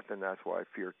toward death. And that's why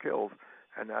fear kills.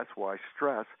 And that's why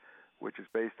stress, which is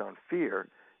based on fear,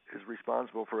 is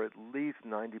responsible for at least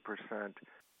 90%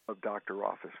 of doctor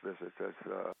office visits.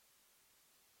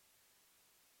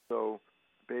 So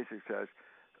Basic says,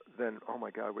 then, oh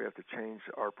my God, we have to change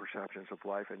our perceptions of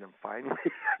life. And then finally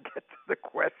I get to the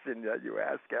question that you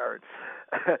asked, Karen.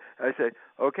 I say,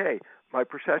 okay, my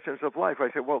perceptions of life. I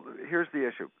say, well, here's the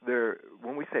issue.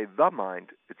 When we say the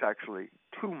mind, it's actually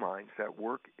two minds that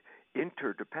work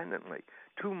interdependently.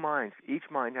 Two minds, each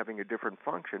mind having a different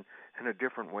function and a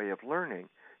different way of learning,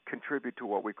 contribute to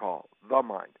what we call the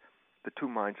mind. The two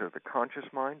minds are the conscious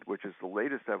mind, which is the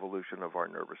latest evolution of our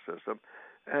nervous system,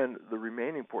 and the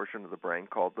remaining portion of the brain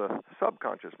called the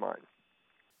subconscious mind.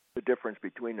 The difference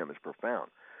between them is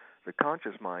profound. The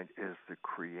conscious mind is the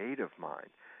creative mind.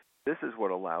 This is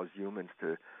what allows humans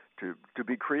to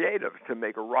be creative, to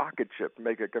make a rocket ship,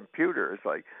 make a computer. It's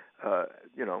like,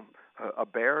 a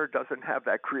bear doesn't have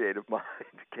that creative mind,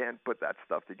 can't put that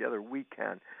stuff together. We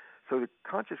can. So the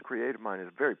conscious creative mind is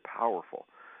very powerful.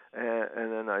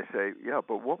 And then I say, yeah,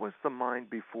 but what was the mind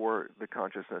before the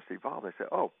consciousness evolved? I say,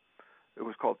 it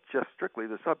was called just strictly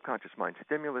the subconscious mind,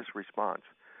 stimulus response.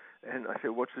 And I say,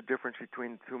 what's the difference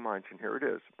between the two minds? And here it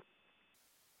is.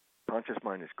 Conscious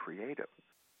mind is creative.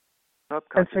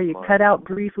 And so you cut out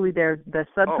briefly there, the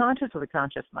subconscious or the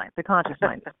conscious mind? The conscious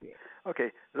mind is creative.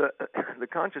 Okay, the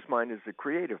conscious mind is the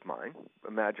creative mind.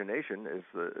 Imagination is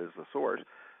the source.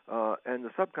 And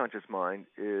the subconscious mind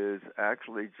is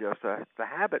actually just the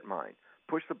habit mind.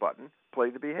 Push the button, play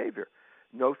the behavior.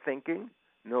 No thinking,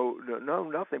 no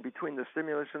nothing between the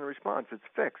stimulus and the response. It's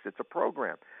fixed. It's a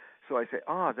program. So I say,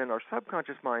 then our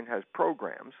subconscious mind has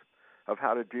programs of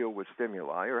how to deal with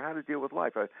stimuli or how to deal with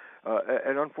life.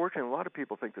 And unfortunately, a lot of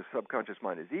people think the subconscious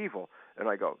mind is evil. And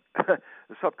I go,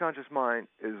 the subconscious mind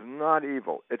is not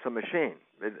evil. It's a machine.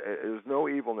 There's no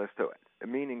evilness to it,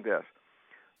 meaning this.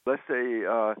 Let's say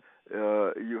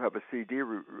you have a CD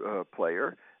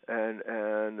player, and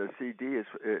the CD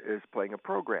is playing a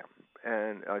program.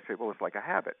 And I say, well, it's like a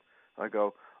habit. I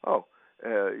go,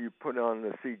 you put on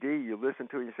the CD, you listen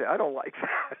to it, you say, I don't like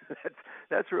that.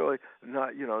 That's really not,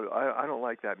 I don't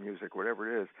like that music, whatever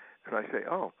it is. And I say,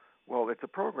 well, it's a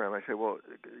program. I say, well,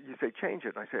 you say, change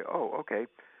it. And I say, okay.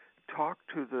 Talk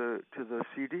to the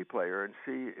CD player and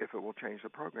see if it will change the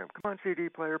program. Come on, CD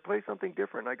player, play something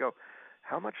different. And I go,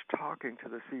 how much talking to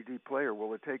the CD player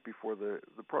will it take before the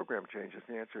program changes?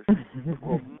 And the answer is, it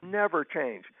will never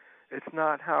change. It's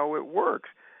not how it works.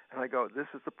 And I go, this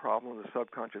is the problem of the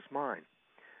subconscious mind.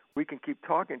 We can keep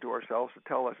talking to ourselves to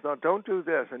tell us, no, don't do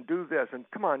this and do this. And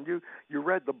come on, you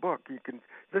read the book.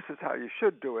 This is how you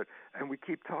should do it. And we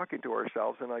keep talking to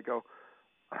ourselves. And I go,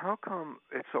 how come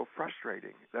it's so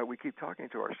frustrating that we keep talking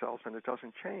to ourselves and it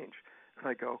doesn't change? And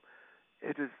I go,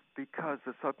 it is because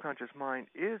the subconscious mind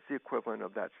is the equivalent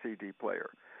of that CD player.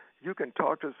 You can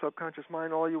talk to the subconscious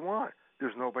mind all you want.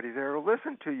 There's nobody there to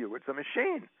listen to you. It's a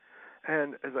machine.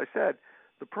 And as I said,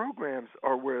 the programs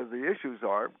are where the issues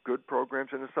are. Good programs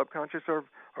in the subconscious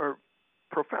are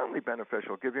profoundly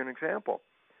beneficial. I'll give you an example.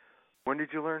 When did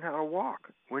you learn how to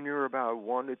walk? When you were about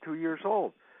 1 to 2 years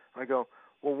old. I go,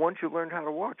 well, once you learned how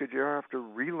to walk, did you ever have to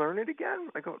relearn it again?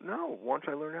 I go, no. Once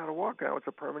I learned how to walk, now it's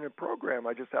a permanent program.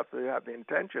 I just have to have the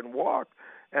intention, walk,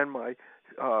 and my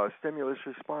stimulus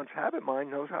response habit mind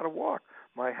knows how to walk.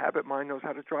 My habit mind knows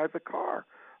how to drive the car.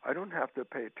 I don't have to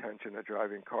pay attention to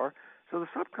driving a car. So the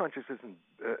subconscious isn't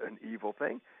an evil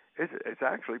thing. It's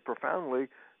actually profoundly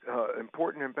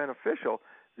important and beneficial.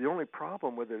 The only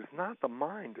problem with it is not the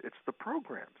mind, it's the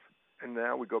programs. And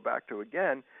now we go back to,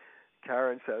 again,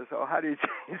 Karen says, how do you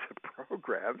change the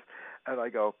programs? And I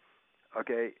go,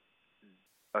 okay,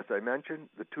 As I mentioned,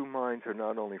 the two minds are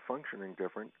not only functioning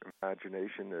different.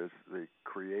 Imagination is the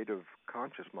creative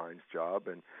conscious mind's job,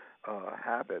 and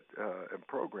habit and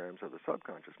programs are the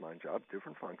subconscious mind job,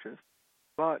 different functions.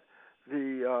 But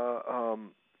the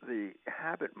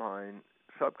habit mind,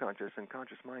 subconscious and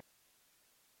conscious mind,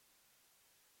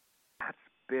 that's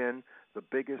been the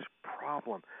biggest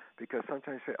problem, because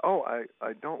sometimes you say, oh,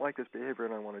 I don't like this behavior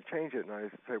and I want to change it. And I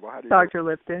say, well, how do you Dr.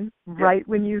 Lipton, right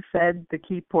when you said the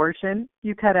key portion,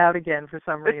 you cut out again for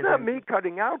some reason. It's not me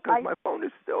cutting out, because my phone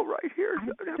is still right here.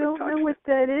 I don't know what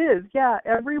that is. Yeah,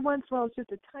 every once in a while it's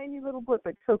just a tiny little blip.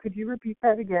 So could you repeat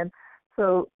that again?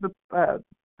 So the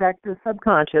back to the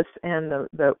subconscious, and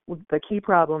the key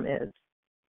problem is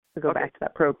to go back to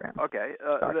that program. Okay.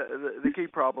 The key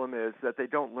problem is that they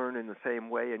don't learn in the same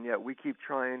way, and yet we keep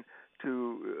trying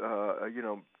to,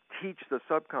 teach the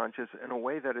subconscious in a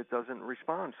way that it doesn't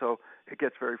respond. So it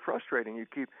gets very frustrating. You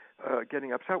keep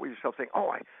getting upset with yourself, saying,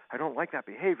 oh, I don't like that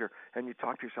behavior. And you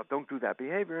talk to yourself, don't do that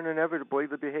behavior, and inevitably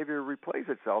the behavior replays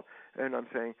itself. And I'm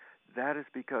saying that is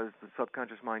because the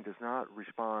subconscious mind does not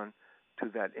respond to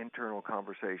that internal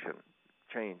conversation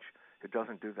change. It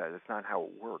doesn't do that. It's not how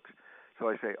it works. So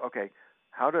I say, okay,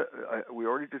 we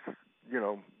already just,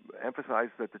 emphasize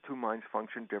that the two minds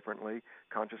function differently,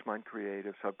 conscious mind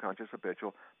creative, subconscious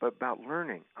habitual, but about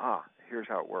learning, here's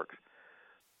how it works.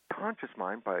 Conscious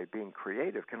mind, by being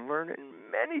creative, can learn in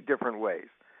many different ways.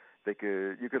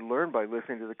 You could learn by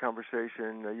listening to the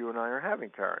conversation you and I are having,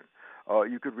 Karen.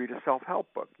 You could read a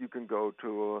self-help book. You can go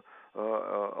to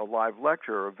a live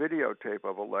lecture, or a videotape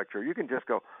of a lecture. You can just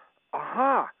go,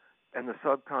 aha, and the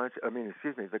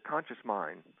conscious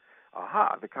mind,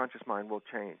 the conscious mind will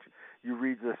change. You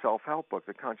read the self-help book,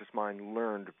 the conscious mind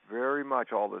learned very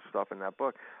much all this stuff in that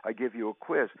book. I give you a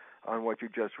quiz on what you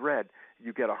just read.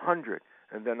 You get 100,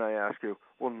 and then I ask you,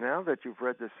 well, now that you've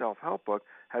read this self-help book,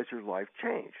 has your life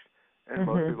changed? And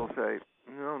most people say,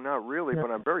 no, not really, but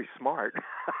I'm very smart.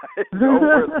 I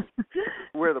know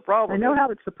where the problem is. I know how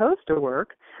it's supposed to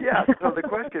work. Yeah, so the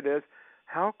question is,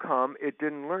 how come it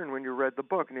didn't learn when you read the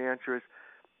book? And the answer is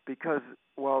because,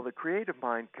 while the creative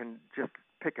mind can just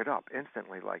pick it up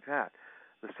instantly like that,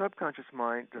 the subconscious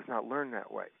mind does not learn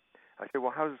that way. I say,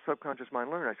 well, how does the subconscious mind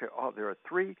learn? I say, there are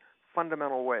three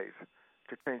fundamental ways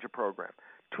to change a program.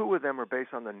 Two of them are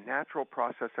based on the natural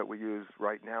process that we use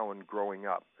right now in growing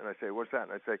up. And I say, what's that?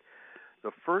 And I say,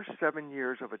 the first 7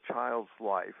 years of a child's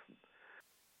life,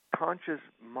 conscious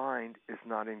mind is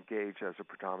not engaged as a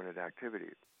predominant activity.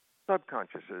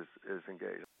 Subconscious is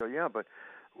engaged. So, yeah, but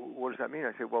what does that mean?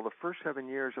 I say, well, the first 7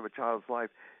 years of a child's life,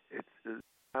 the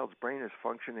child's brain is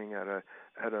functioning at a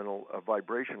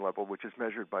vibration level, which is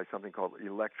measured by something called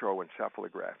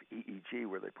electroencephalograph, EEG,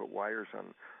 where they put wires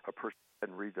on a person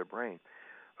and read their brain.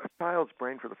 A child's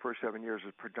brain for the first 7 years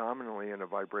is predominantly in a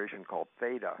vibration called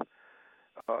theta.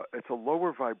 It's a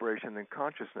lower vibration than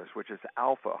consciousness, which is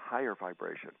alpha, higher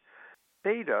vibration.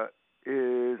 Theta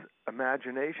is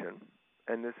imagination,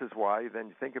 and this is why then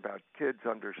you think about kids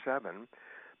under 7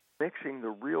 mixing the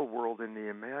real world and the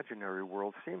imaginary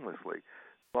world seamlessly.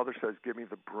 Mother says, give me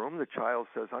the broom. The child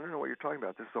says, I don't know what you're talking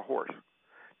about. This is a horse.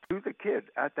 To the kid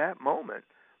at that moment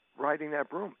riding that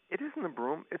broom, it isn't a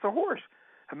broom, it's a horse.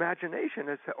 Imagination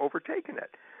has overtaken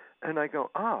it. And I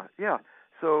go, yeah.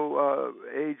 So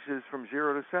ages from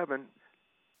 0 to 7,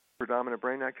 predominant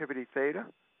brain activity, theta,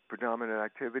 predominant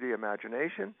activity,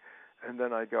 imagination. And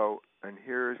then I go, and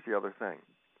here's the other thing.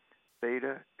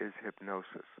 Theta is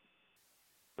hypnosis.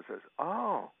 It says,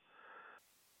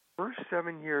 first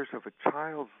 7 years of a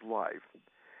child's life,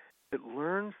 it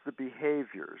learns the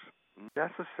behaviors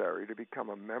necessary to become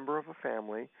a member of a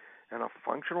family and a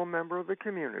functional member of the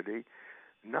community,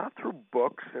 not through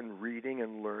books and reading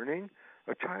and learning.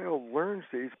 A child learns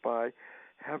these by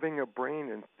having a brain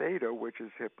in theta, which is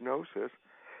hypnosis.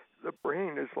 The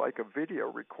brain is like a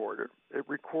video recorder. It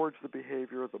records the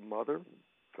behavior of the mother,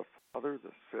 the father,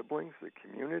 the siblings, the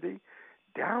community,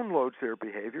 downloads their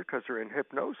behavior because they're in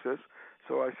hypnosis.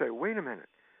 So I say, wait a minute.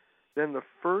 Then the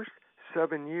first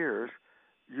 7 years,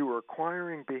 you are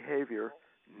acquiring behavior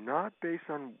not based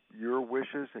on your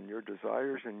wishes and your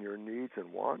desires and your needs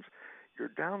and wants. You're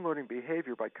downloading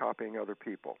behavior by copying other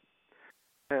people.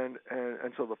 And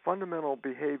so the fundamental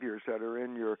behaviors that are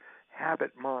in your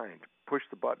habit mind, push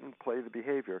the button, play the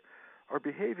behavior, are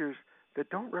behaviors that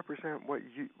don't represent what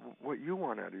you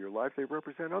want out of your life. They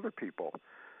represent other people.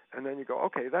 And then you go,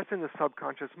 okay, that's in the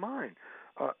subconscious mind.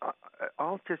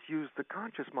 I'll just use the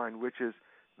conscious mind, which is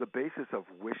the basis of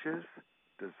wishes,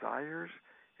 desires,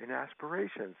 and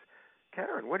aspirations.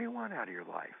 Karen, what do you want out of your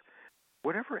life?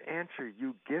 Whatever answer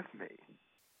you give me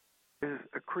is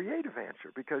a creative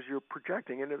answer because you're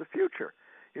projecting into the future.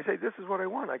 You say, this is what I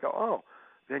want. I go, oh,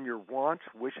 then your wants,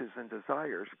 wishes, and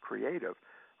desires, creative,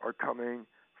 are coming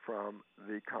from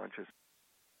the conscious.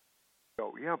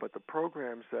 So, yeah, but the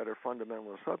programs that are fundamental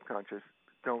or subconscious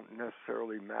don't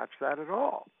necessarily match that at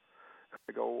all.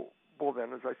 I go, well,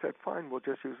 then, as I said, fine, we'll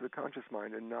just use the conscious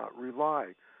mind and not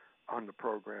rely on the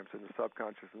programs in the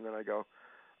subconscious. And then I go,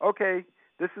 okay,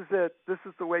 this is it. This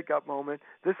is the wake-up moment.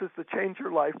 This is the change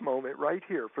your life moment right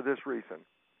here for this reason.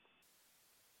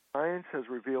 Science has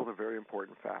revealed a very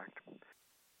important fact.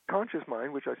 Conscious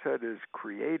mind, which I said is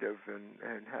creative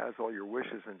and has all your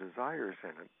wishes and desires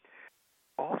in it,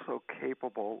 also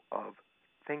capable of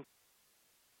thinking.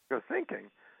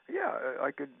 Yeah,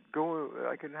 I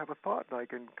can have a thought and I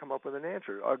can come up with an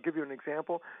answer. I'll give you an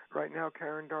example right now,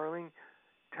 Karen, darling.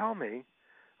 Tell me,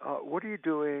 what are you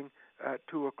doing at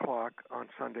 2 o'clock on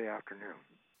Sunday afternoon?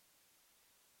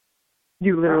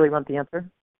 You literally want the answer?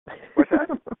 What's that?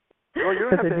 Well, you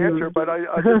don't have to answer, but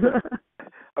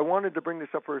I wanted to bring this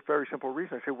up for a very simple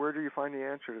reason. I said, where do you find the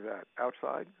answer to that?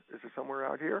 Outside? Is it somewhere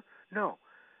out here? No.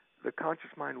 The conscious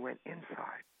mind went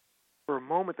inside. For a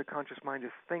moment, the conscious mind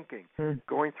is thinking,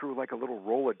 going through like a little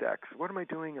Rolodex. What am I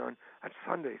doing on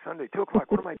Sunday, 2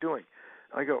 o'clock? What am I doing?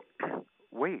 I go,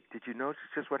 wait, did you notice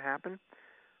just what happened?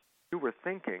 You were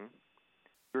thinking.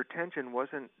 Your attention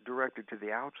wasn't directed to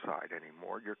the outside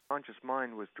anymore. Your conscious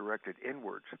mind was directed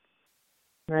inwards.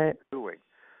 Right. Doing.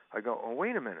 I go, oh,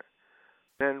 wait a minute.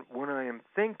 Then when I am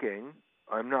thinking,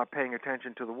 I'm not paying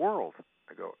attention to the world.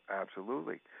 I go,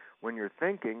 absolutely. When you're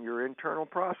thinking, you're internal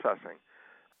processing.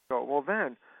 I go, well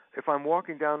then, if I'm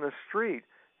walking down the street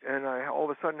and I all of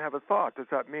a sudden have a thought, does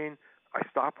that mean I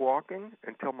stop walking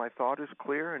until my thought is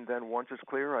clear, and then once it's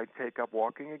clear, I take up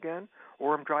walking again?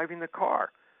 Or I'm driving the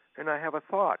car and I have a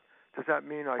thought. Does that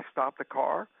mean I stop the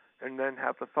car and then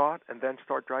have the thought and then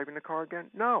start driving the car again?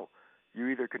 No. You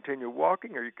either continue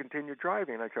walking or you continue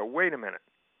driving. And I go, wait a minute.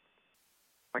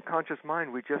 My conscious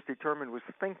mind, we just determined, was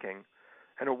thinking,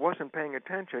 and it wasn't paying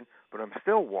attention, but I'm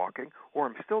still walking or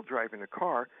I'm still driving the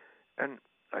car, and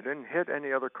I didn't hit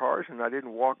any other cars and I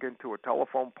didn't walk into a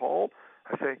telephone pole.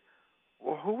 I say,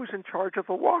 well, who was in charge of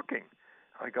the walking?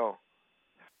 I go,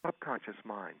 subconscious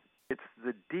mind. It's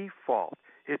the default.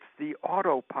 It's the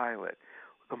autopilot.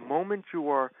 The moment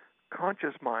your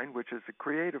conscious mind, which is the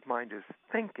creative mind, is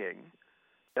thinking,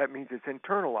 that means it's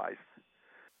internalized.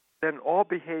 Then all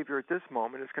behavior at this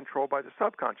moment is controlled by the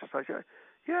subconscious. I say,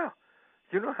 yeah,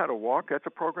 you know how to walk, that's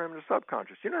a program in the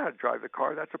subconscious. You know how to drive the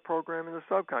car, that's a program in the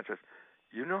subconscious.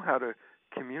 You know how to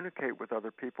communicate with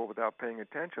other people without paying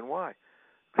attention. Why?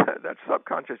 That's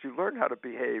subconscious. You learn how to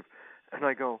behave. And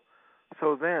I go,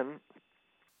 so then,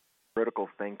 critical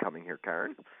thing coming here,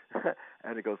 Karen,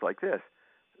 and it goes like this.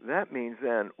 That means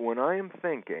then, when I am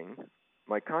thinking,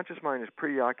 my conscious mind is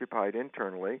preoccupied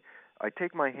internally. I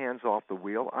take my hands off the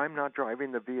wheel. I'm not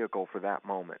driving the vehicle for that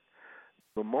moment.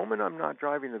 The moment I'm not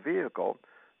driving the vehicle's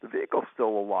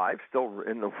still alive, still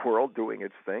in the world doing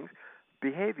its things.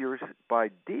 Behavior is by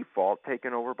default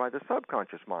taken over by the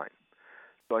subconscious mind.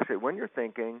 So I say, when you're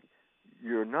thinking,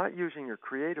 you're not using your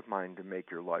creative mind to make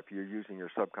your life. You're using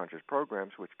your subconscious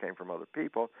programs, which came from other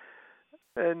people.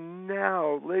 And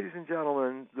now, ladies and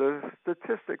gentlemen, the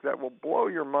statistic that will blow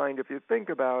your mind if you think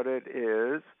about it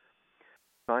is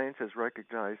science has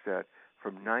recognized that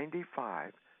from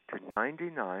 95 to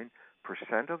 99%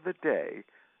 of the day,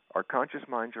 our conscious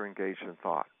minds are engaged in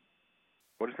thought.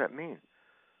 What does that mean?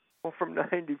 Well, from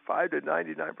 95 to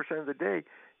 99% of the day,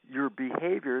 your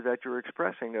behavior that you're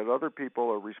expressing that other people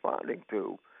are responding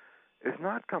to is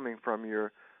not coming from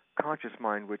your conscious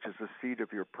mind, which is the seat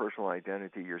of your personal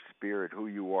identity, your spirit, who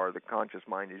you are. The conscious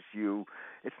mind is you.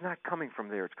 It's not coming from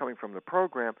there. It's coming from the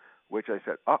program, which I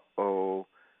said,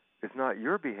 it's not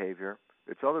your behavior.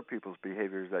 It's other people's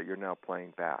behaviors that you're now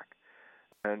playing back.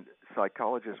 And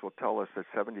psychologists will tell us that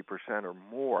 70% or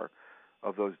more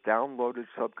of those downloaded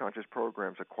subconscious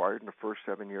programs acquired in the first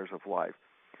 7 years of life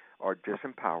are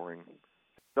disempowering,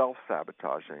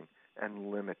 self-sabotaging,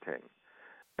 and limiting.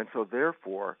 And so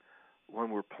therefore, when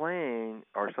we're playing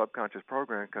our subconscious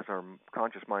program because our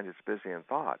conscious mind is busy in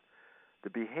thought, the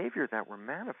behavior that we're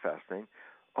manifesting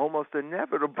almost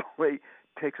inevitably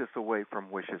takes us away from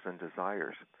wishes and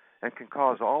desires and can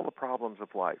cause all the problems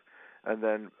of life. And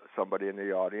then somebody in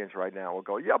the audience right now will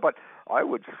go, yeah, but I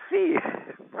would see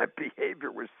my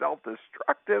behavior was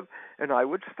self-destructive and I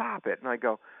would stop it. And I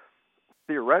go,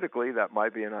 theoretically, that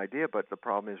might be an idea, but the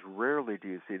problem is rarely do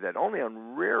you see that. Only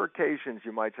on rare occasions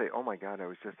you might say, oh, my God, I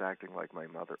was just acting like my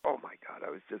mother. Oh, my God, I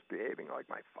was just behaving like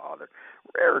my father.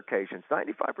 Rare occasions.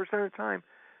 95% of the time,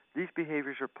 these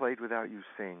behaviors are played without you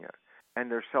seeing it. and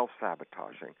they're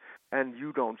self-sabotaging, and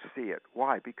you don't see it.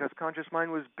 Why? Because conscious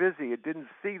mind was busy. It didn't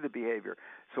see the behavior.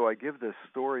 So I give this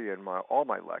story in all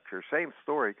my lectures, same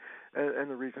story, and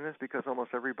the reason is because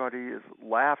almost everybody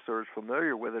laughs or is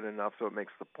familiar with it enough so it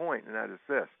makes the point, and that is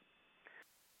this.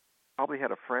 Probably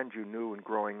had a friend you knew in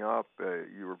growing up.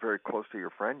 You were very close to your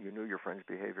friend. You knew your friend's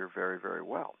behavior very, very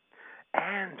well.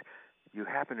 And you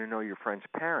happen to know your friend's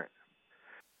parent.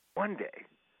 One day,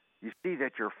 you see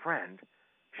that your friend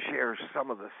shares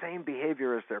some of the same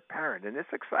behavior as their parent, and this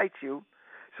excites you,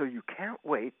 so you can't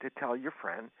wait to tell your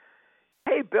friend,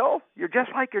 "Hey, Bill, you're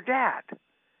just like your dad."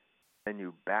 And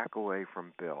you back away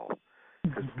from Bill,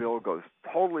 because Bill goes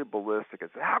totally ballistic and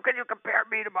says, "How can you compare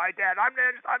me to my dad?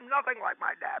 I'm nothing like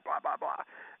my dad, blah, blah, blah."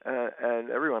 And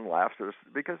everyone laughs at us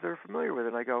because they're familiar with it.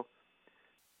 And I go,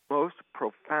 most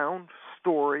profound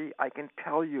story I can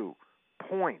tell you.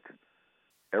 Point.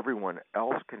 Everyone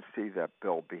else can see that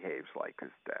Bill behaves like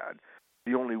his dad.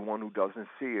 The only one who doesn't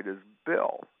see it is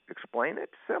Bill. Explain it?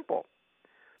 Simple.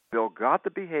 Bill got the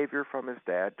behavior from his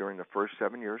dad during the first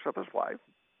 7 years of his life,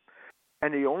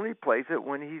 and he only plays it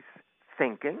when he's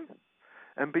thinking,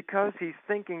 and because he's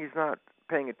thinking, he's not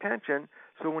paying attention,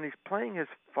 so when he's playing his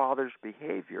father's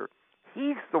behavior,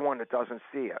 he's the one that doesn't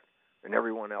see it, and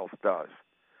everyone else does.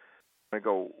 I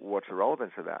go, what's the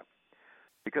relevance of that?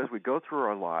 Because we go through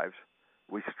our lives,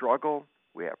 we struggle,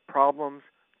 we have problems,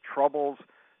 troubles,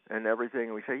 and everything,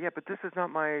 and we say, yeah, but this is not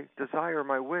my desire,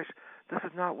 my wish. This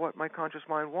is not what my conscious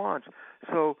mind wants.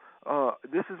 So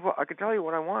this is what I can tell you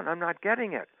what I want. I'm not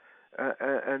getting it.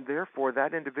 And therefore,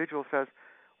 that individual says,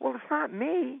 well, it's not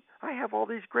me. I have all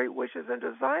these great wishes and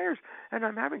desires, and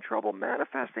I'm having trouble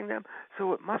manifesting them,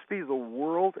 so it must be the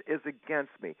world is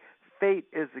against me. Fate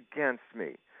is against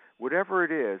me. Whatever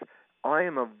it is, I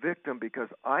am a victim because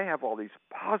I have all these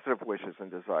positive wishes and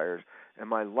desires, and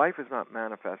my life is not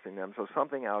manifesting them, so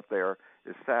something out there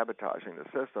is sabotaging the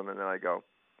system. And then I go,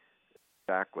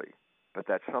 exactly. But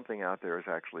that something out there is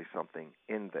actually something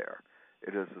in there.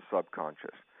 It is the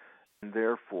subconscious. And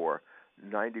therefore,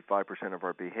 95% of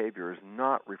our behavior is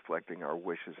not reflecting our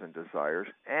wishes and desires,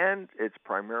 and it's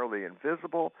primarily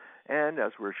invisible. And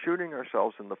as we're shooting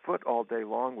ourselves in the foot all day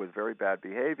long with very bad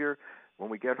behavior, when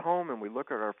we get home and we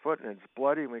look at our foot and it's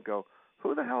bloody and we go,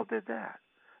 who the hell did that?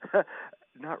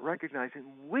 Not recognizing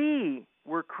we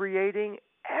were creating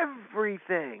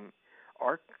everything.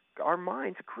 Our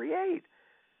minds create.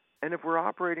 And if we're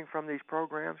operating from these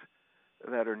programs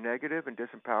that are negative and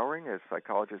disempowering, as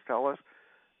psychologists tell us,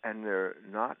 and they're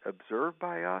not observed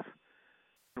by us,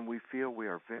 then we feel we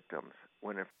are victims,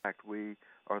 when in fact we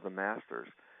are the masters.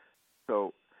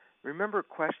 So remember a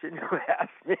question you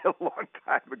asked me a long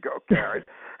time ago, Karen?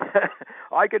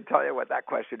 I can tell you what that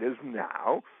question is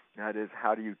now. That is,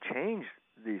 how do you change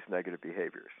these negative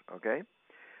behaviors, okay?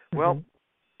 Mm-hmm. Well,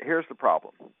 here's the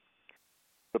problem.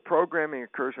 The programming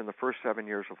occurs in the first 7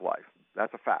 years of life.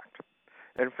 That's a fact.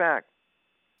 In fact,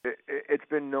 it's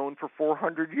been known for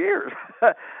 400 years.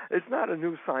 It's not a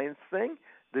new science thing.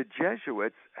 The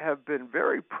Jesuits have been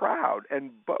very proud and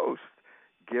boast,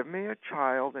 give me a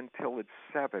child until it's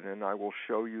 7 and I will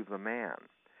show you the man.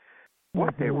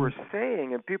 What they were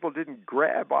saying, and people didn't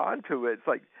grab onto it, it's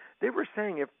like they were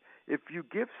saying if you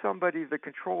give somebody the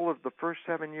control of the first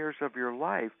 7 years of your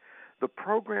life, the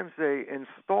programs they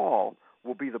install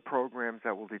will be the programs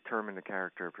that will determine the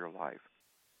character of your life.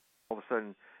 All of a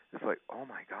sudden, it's like, oh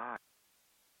my God.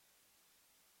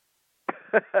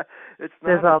 It's not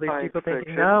There's all these science people fiction.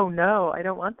 thinking, no, I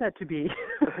don't want that to be.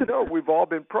 No, we've all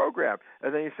been programmed.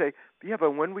 And then you say, yeah,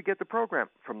 but when we get the program,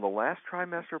 from the last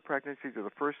trimester of pregnancy to the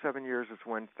first 7 years is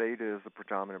when theta is the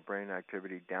predominant brain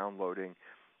activity, downloading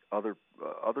other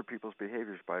people's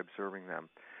behaviors by observing them.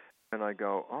 And I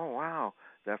go, oh, wow,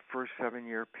 that first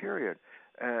 7-year period.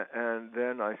 And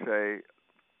then I say,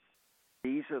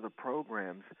 these are the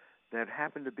programs that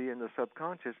happen to be in the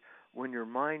subconscious when your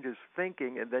mind is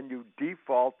thinking and then you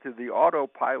default to the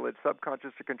autopilot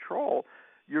subconscious to control,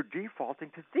 you're defaulting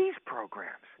to these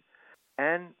programs.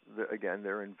 And again,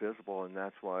 they're invisible, and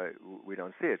that's why we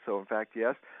don't see it. So in fact,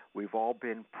 yes, we've all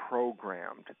been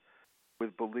programmed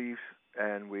with beliefs,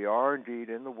 and we are indeed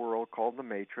in the world called The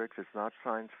Matrix. It's not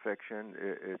science fiction.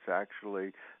 It's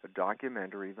actually a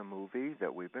documentary, the movie,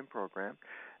 that we've been programmed.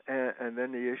 And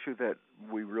then the issue that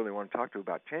we really want to talk to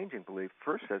about changing belief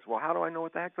first says, well, how do I know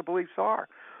what the heck the beliefs are?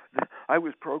 I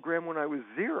was programmed when I was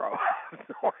 0. I have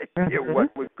no idea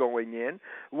what was going in.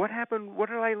 What happened? What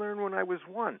did I learn when I was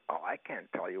 1? Oh, I can't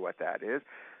tell you what that is.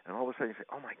 And all of a sudden you say,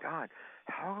 oh, my God,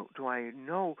 how do I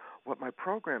know what my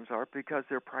programs are? Because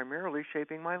they're primarily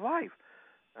shaping my life.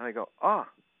 And I go, well,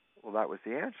 that was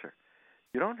the answer.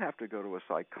 You don't have to go to a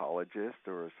psychologist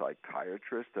or a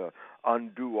psychiatrist to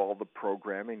undo all the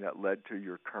programming that led to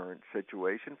your current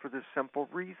situation for this simple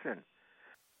reason.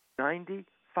 95%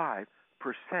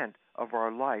 of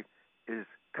our life is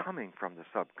coming from the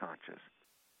subconscious.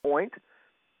 Point,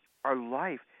 our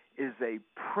life is a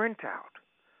printout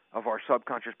of our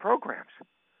subconscious programs.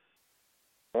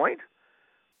 Point,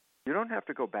 you don't have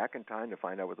to go back in time to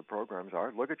find out what the programs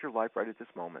are. Look at your life right at this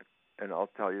moment, and I'll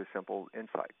tell you a simple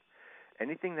insight.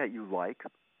 Anything that you like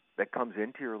that comes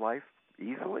into your life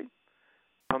easily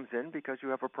comes in because you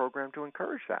have a program to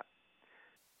encourage that.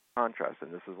 Contrast,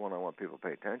 and this is one I want people to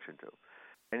pay attention to.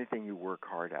 Anything you work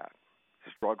hard at,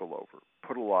 struggle over,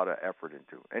 put a lot of effort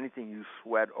into, anything you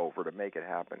sweat over to make it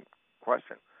happen,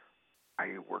 question, are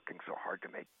you working so hard to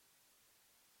make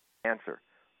it? Answer,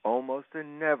 almost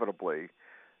inevitably,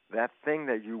 that thing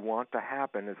that you want to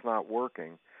happen is not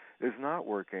working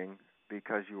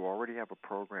because you already have a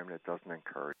program that doesn't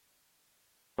encourage.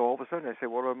 So all of a sudden I say,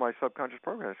 what are my subconscious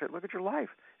programs? I say, look at your life.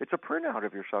 It's a printout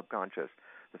of your subconscious.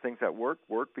 The things that work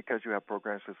because you have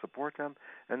programs to support them,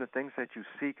 and the things that you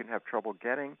seek and have trouble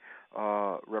getting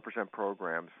represent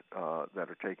programs that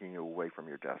are taking you away from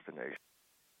your destination.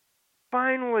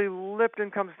 Finally,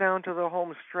 Lipton comes down to the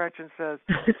home stretch and says,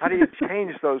 how do you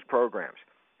change those programs?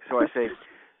 So I say,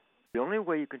 the only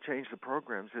way you can change the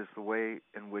programs is the way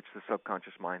in which the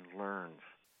subconscious mind learns.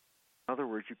 In other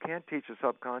words, you can't teach the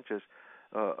subconscious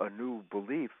a new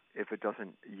belief if it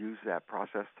doesn't use that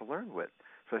process to learn with.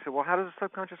 So I said, well, how does the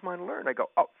subconscious mind learn? I go,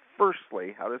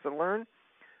 firstly, how does it learn?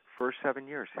 First 7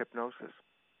 years, hypnosis.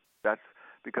 That's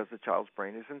because the child's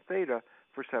brain is in theta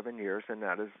for 7 years, and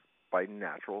that is by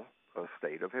natural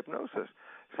state of hypnosis.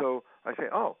 So I say,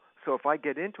 so if I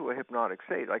get into a hypnotic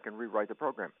state, I can rewrite the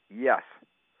program. Yes.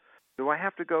 Do I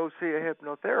have to go see a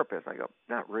hypnotherapist? I go,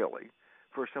 not really,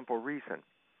 for a simple reason.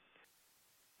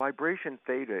 Vibration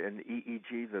theta in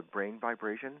EEG, the brain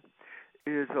vibration,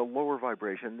 is a lower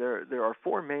vibration. There are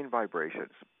four main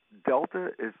vibrations. Delta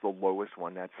is the lowest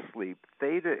one, that's sleep.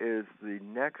 Theta is the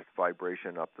next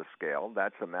vibration up the scale,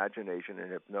 that's imagination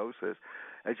and hypnosis.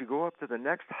 As you go up to the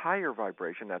next higher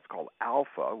vibration, that's called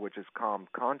alpha, which is calm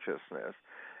consciousness.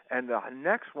 And the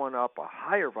next one up, a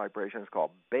higher vibration, is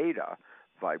called beta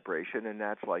vibration, and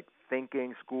that's like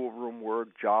thinking, schoolroom work,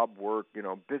 job work,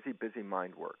 busy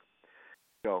mind work.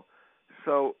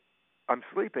 So I'm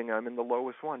sleeping, I'm in the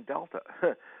lowest one, delta.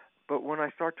 But when I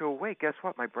start to awake, guess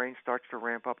what? My brain starts to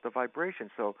ramp up the vibration.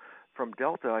 So from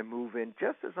delta, I move in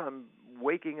just as I'm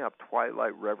waking up,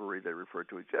 twilight reverie, they refer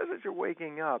to it. Just as you're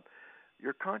waking up,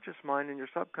 your conscious mind and your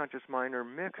subconscious mind are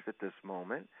mixed at this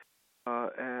moment.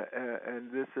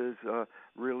 And this is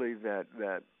really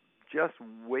that just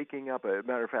waking up. As a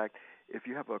matter of fact, if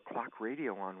you have a clock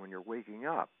radio on when you're waking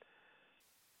up,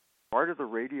 part of the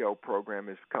radio program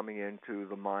is coming into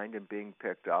the mind and being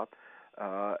picked up,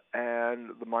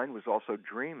 and the mind was also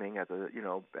dreaming at the,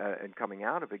 and coming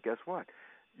out of it. Guess what?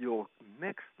 You'll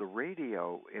mix the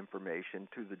radio information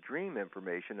to the dream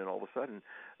information, and all of a sudden,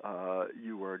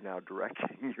 you are now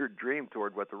directing your dream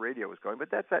toward what the radio is going.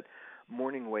 But that's that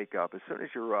morning wake up. As soon as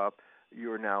you're up,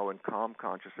 you're now in calm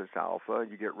consciousness alpha.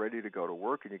 You get ready to go to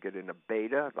work, and you get into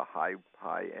beta, the high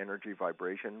energy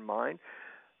vibration mind.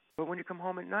 But when you come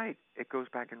home at night, it goes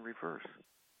back in reverse.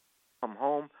 Come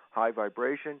home, high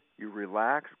vibration, you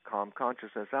relax, calm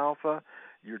consciousness alpha,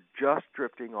 you're just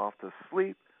drifting off to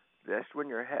sleep. That's when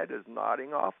your head is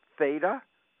nodding off, theta.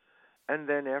 And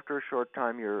then after a short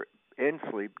time, you're in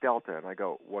sleep, delta. And I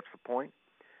go, what's the point?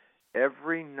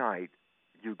 Every night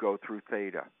you go through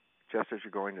theta, just as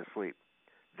you're going to sleep.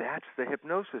 That's the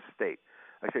hypnosis state.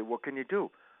 I say, what can you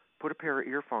do? Put a pair of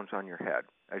earphones on your head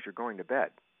as you're going to bed.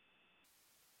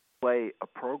 Play a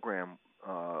program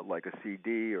like a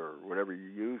CD or whatever you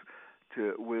use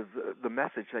with the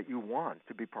message that you want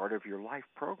to be part of your life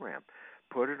program.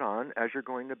 Put it on as you're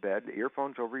going to bed,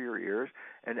 earphones over your ears,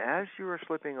 and as you are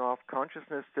slipping off,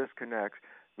 consciousness disconnects.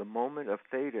 The moment of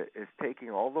theta is taking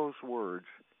all those words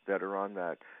that are on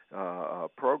that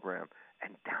program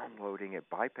and downloading it,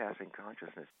 bypassing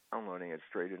consciousness, downloading it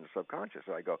straight into subconscious.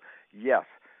 So I go, yes,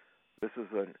 this is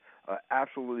an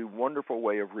absolutely wonderful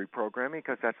way of reprogramming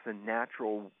because that's the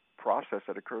natural process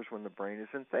that occurs when the brain is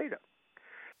in theta.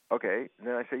 Okay, and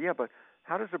then I say, yeah, but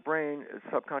how does the brain,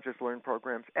 subconscious learn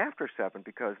programs after 7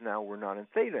 because now we're not in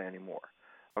theta anymore?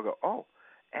 I'll go,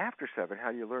 after 7,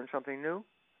 how do you learn something new?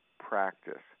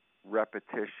 Practice,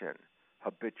 repetition,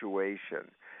 habituation,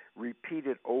 repeat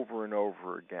it over and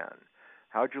over again.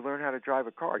 How'd you learn how to drive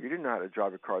a car? You didn't know how to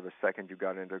drive a car the second you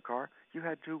got into a car. You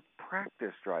had to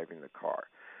practice driving the car.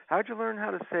 How'd you learn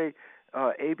how to say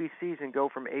ABCs and go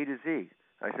from A to Z?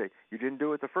 I say, you didn't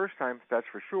do it the first time, that's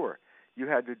for sure. You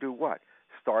had to do what?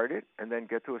 Start it and then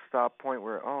get to a stop point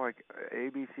where, A,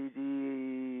 B, C,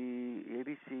 D, A,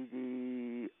 B, C,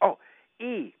 D,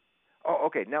 E. Oh,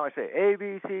 okay, now I say A,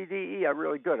 B, C, D, E, I'm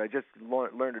really good. I just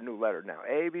learned a new letter now.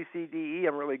 A, B, C, D, E,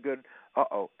 I'm really good.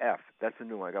 F, that's a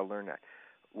new one. I got to learn that.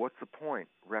 What's the point?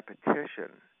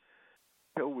 Repetition.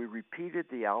 So we repeated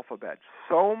the alphabet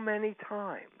so many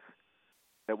times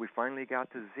that we finally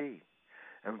got to Z.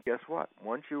 And guess what?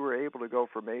 Once you were able to go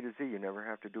from A to Z, you never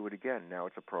have to do it again. Now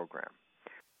it's a program.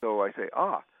 So I say,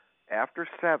 after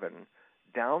 7,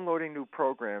 downloading new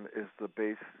program is the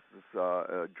basis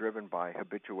driven by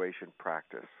habituation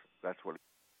practice. That's what it is.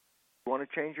 You want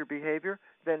to change your behavior?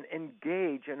 Then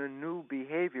engage in a new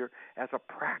behavior as a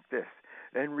practice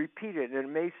and repeat it. And it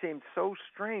may seem so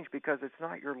strange because it's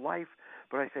not your life,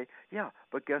 but I say,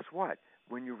 but guess what?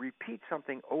 When you repeat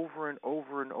something over and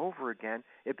over and over again,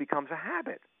 it becomes a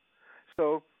habit.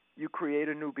 So you create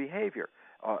a new behavior.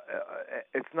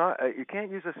 It's not. You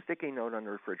can't use a sticky note on the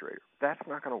refrigerator. That's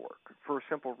not going to work for a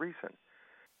simple reason.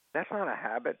 That's not a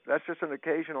habit. That's just an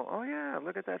occasional. Oh yeah,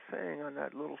 look at that saying on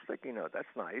that little sticky note. That's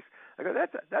nice. I go.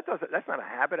 That's not a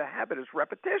habit. A habit is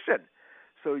repetition.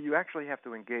 So you actually have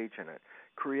to engage in it.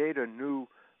 Create a new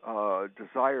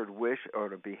desired wish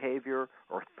or a behavior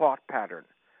or thought pattern.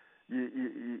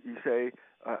 You say,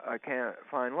 I can't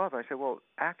find love. I say, well,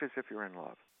 act as if you're in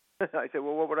love. I say,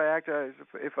 well, what would I act as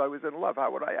if I was in love?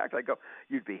 How would I act? I go,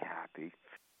 you'd be happy.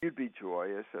 You'd be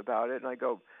joyous about it. And I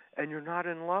go, and you're not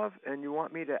in love and you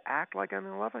want me to act like I'm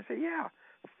in love? I say, yeah,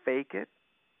 fake it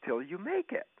till you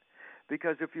make it.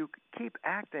 Because if you keep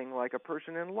acting like a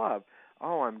person in love,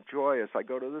 I'm joyous. I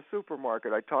go to the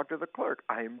supermarket. I talk to the clerk.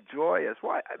 I'm joyous.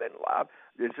 Why? I'm in love.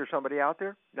 Is there somebody out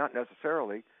there? Not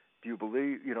necessarily. Do you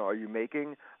believe, are you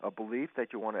making a belief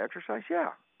that you want to exercise? Yeah.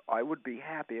 I would be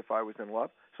happy if I was in love,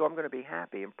 so I'm going to be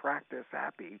happy and practice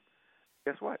happy.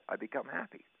 Guess what? I become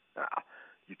happy.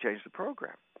 You change the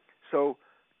program. So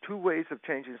 2 ways of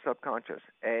changing the subconscious.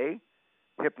 A,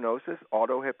 hypnosis,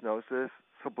 auto-hypnosis,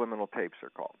 subliminal tapes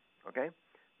are called. Okay?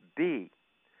 B,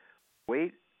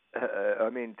 wait,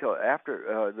 till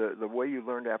after, the way you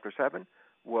learned after 7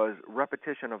 was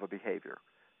repetition of a behavior.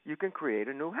 You can create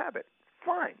a new habit.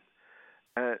 Fine.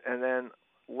 And then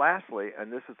lastly,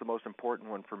 and this is the most important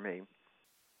one for me,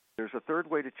 there's a 3rd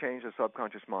way to change the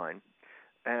subconscious mind,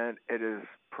 and it is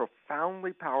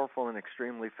profoundly powerful and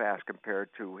extremely fast compared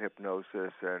to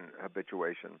hypnosis and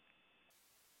habituation.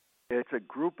 It's a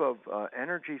group of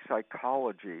energy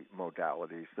psychology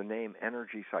modalities, the name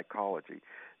energy psychology.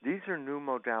 These are new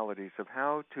modalities of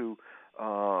how to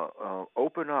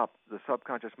open up the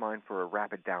subconscious mind for a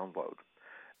rapid download.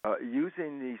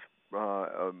 Using these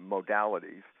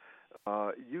modalities,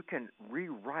 you can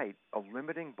rewrite a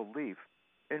limiting belief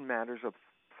in matters of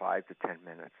 5 to 10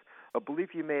 minutes. A belief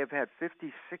you may have had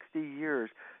 50, 60 years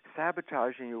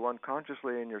sabotaging you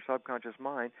unconsciously in your subconscious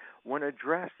mind, when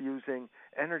addressed using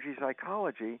energy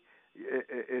psychology,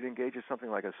 it engages something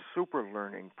like a super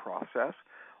learning process,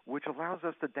 which allows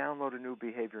us to download a new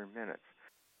behavior in minutes.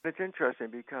 It's interesting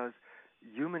because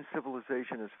human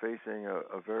civilization is facing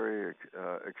a very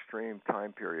extreme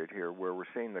time period here where we're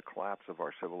seeing the collapse of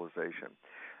our civilization.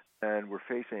 And we're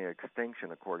facing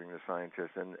extinction, according to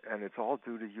scientists, and it's all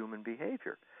due to human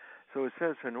behavior. So it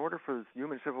says in order for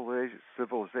human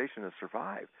civilization to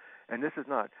survive, and this is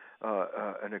not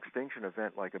an extinction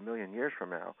event like 1,000,000 years from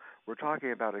now. We're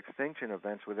talking about extinction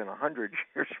events within 100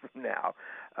 years from now,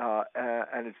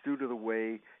 and it's due to the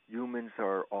way humans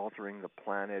are altering the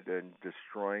planet and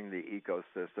destroying the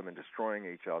ecosystem and destroying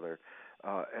each other.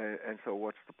 And so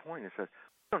what's the point? It says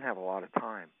we don't have a lot of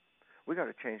time. We got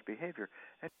to change behavior.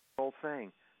 And the old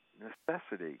saying,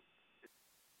 necessity is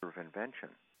the mother of invention.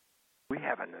 We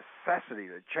have a necessity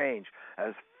to change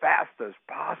as fast as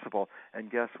possible. And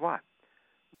guess what?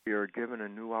 We are given a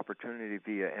new opportunity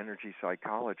via energy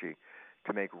psychology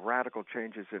to make radical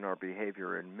changes in our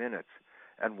behavior in minutes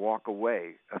and walk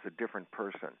away as a different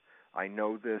person. I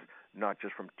know this not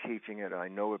just from teaching it. I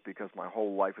know it because my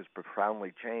whole life is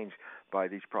profoundly changed by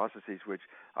these processes, which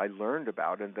I learned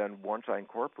about. And then once I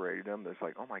incorporated them, it's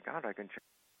like, oh, my God, I can change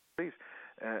beliefs.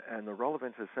 And the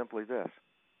relevance is simply this.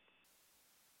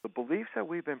 The beliefs that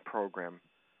we've been programmed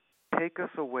take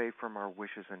us away from our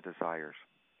wishes and desires.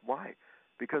 Why?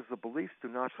 Because the beliefs do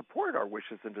not support our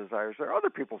wishes and desires. They're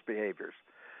other people's behaviors.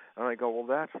 And I go, well,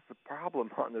 that's the problem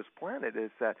on this planet,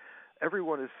 is that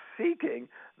everyone is seeking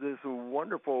this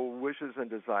wonderful wishes and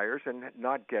desires and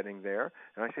not getting there.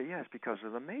 And I say, yes, because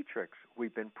of the matrix.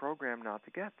 We've been programmed not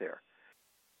to get there.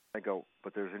 I go,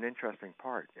 but there's an interesting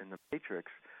part. In the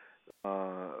matrix,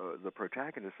 the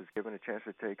protagonist is given a chance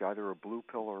to take either a blue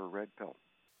pill or a red pill.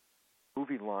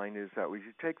 movie line is that when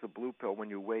you take the blue pill, when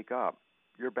you wake up,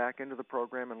 you're back into the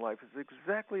program and life is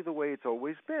exactly the way it's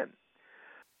always been.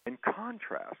 In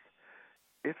contrast,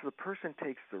 if the person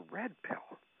takes the red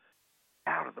pill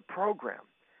out of the program,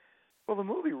 well, the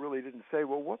movie really didn't say,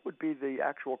 well, what would be the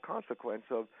actual consequence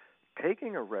of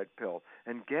taking a red pill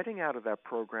and getting out of that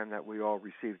program that we all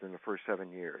received in the first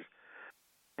 7 years?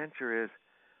 The answer is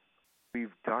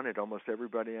we've done it. Almost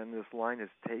everybody on this line has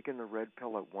taken the red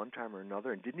pill at one time or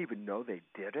another and didn't even know they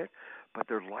did it, but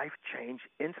their life changed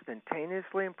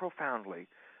instantaneously and profoundly.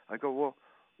 I go, well,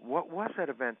 what was that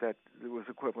event that was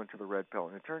equivalent to the red pill?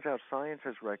 And it turns out science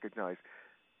has recognized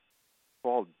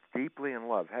fall deeply in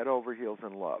love, head over heels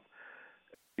in love.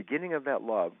 Beginning of that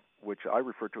love, which I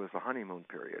refer to as the honeymoon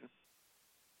period,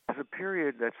 is a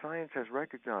period that science has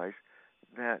recognized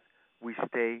that we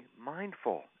stay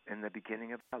mindful in the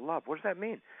beginning of that love. What does that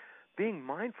mean? Being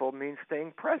mindful means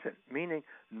staying present, meaning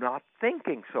not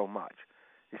thinking so much.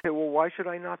 You say, well, why should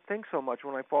I not think so much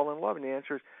when I fall in love? And the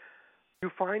answer is, you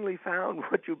finally found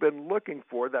what you've been looking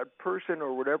for. That person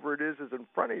or whatever it is in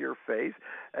front of your face,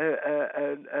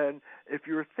 and if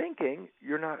you're thinking,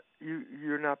 you're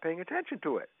not paying attention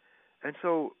to it. And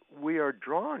so we are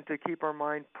drawn to keep our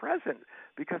mind present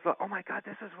because, oh my God,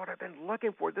 this is what I've been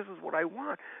looking for. This is what I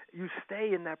want. You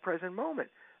stay in that present moment.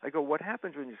 I go, what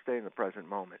happens when you stay in the present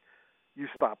moment? You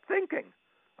stop thinking.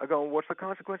 I go, what's the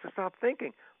consequence of stop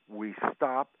thinking? We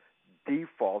stop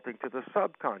defaulting to the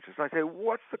subconscious. I say,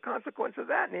 what's the consequence of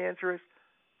that? And the answer is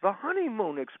the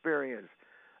honeymoon experience.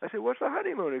 I say, what's the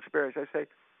honeymoon experience? I say,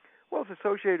 well, it's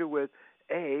associated with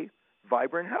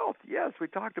vibrant health. Yes, we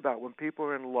talked about when people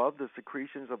are in love, the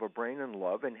secretions of a brain in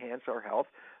love enhance our health,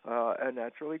 and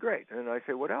that's really great. And I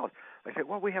say, what else? I say,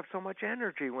 well, we have so much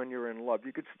energy when you're in love.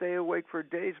 You could stay awake for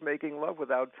days making love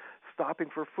without stopping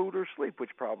for food or sleep,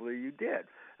 which probably you did.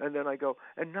 And then I go,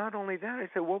 and not only that, I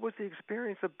said, what was the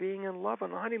experience of being in love on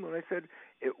the honeymoon? I said,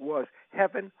 it was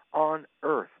heaven on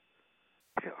earth.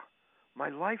 I said, my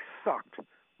life sucked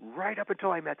right up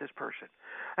until I met this person.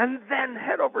 And then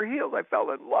head over heels, I fell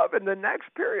in love. And the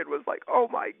next period was like, oh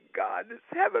my God, it's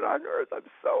heaven on earth. I'm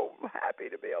so happy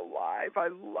to be alive. I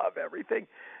love everything.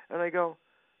 And I go,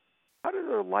 how does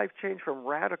their life change from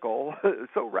radical,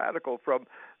 so radical from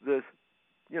this,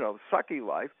 sucky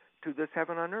life to this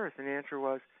heaven on earth? And the answer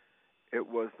was, it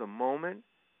was the moment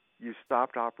you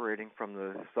stopped operating from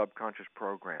the subconscious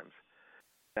programs.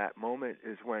 That moment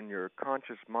is when your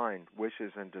conscious mind,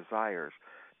 wishes and desires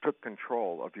took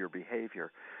control of your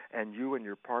behavior, and you and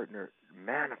your partner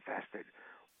manifested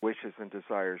wishes and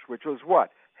desires, which was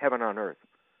what? Heaven on earth.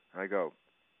 I go,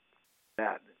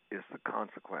 that is the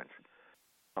consequence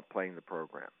of playing the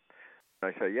program.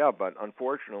 And I say, yeah, but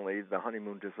unfortunately, the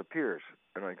honeymoon disappears.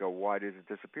 And I go, why did it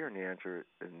disappear? And the answer,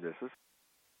 and this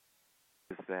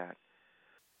is that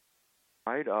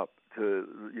right up to,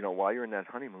 while you're in that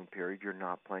honeymoon period, you're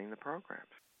not playing the programs.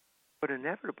 But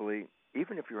inevitably,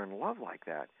 even if you're in love like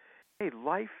that, hey,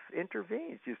 life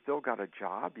intervenes. You still got a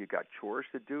job. You got chores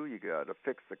to do. You got to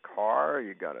fix the car.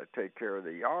 You got to take care of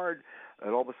the yard.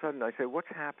 And all of a sudden, I say, what's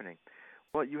happening?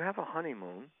 Well, you have a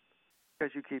honeymoon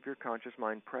because you keep your conscious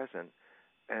mind present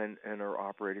and are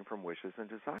operating from wishes and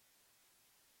desires.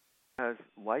 As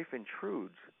life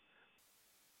intrudes,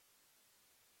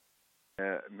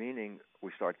 meaning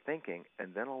we start thinking,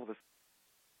 and then all of a sudden,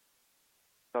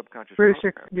 subconscious Bruce,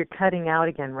 program. you're cutting out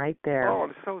again right there. Oh,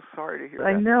 I'm so sorry to hear that.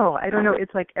 I know. I don't know.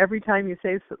 It's like every time you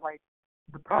say something like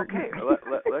the partner. Okay, let's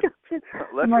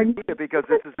repeat it because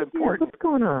this is important. What's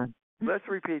going on? Let's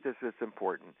repeat this. It's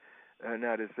important. And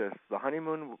that is this. The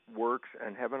honeymoon works,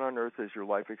 and heaven on earth is your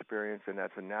life experience, and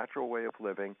that's a natural way of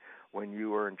living when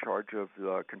you are in charge of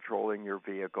controlling your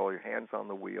vehicle, your hands on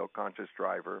the wheel, conscious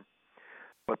driver.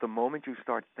 But the moment you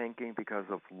start thinking because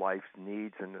of life's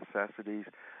needs and necessities,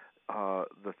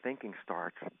 the thinking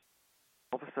starts.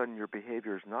 All of a sudden, your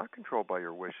behavior is not controlled by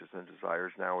your wishes and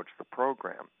desires. Now it's the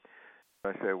program.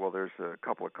 I say, well, there's a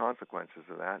couple of consequences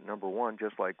of that. Number one,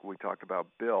 just like we talked about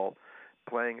Bill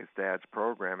playing his dad's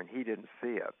program, and he didn't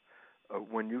see it.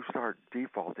 When you start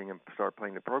defaulting and start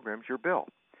playing the programs, you're Bill.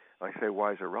 I say,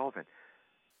 why is it relevant?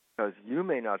 Because you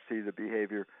may not see the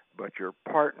behavior, but your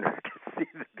partner can see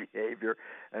the behavior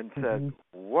and says,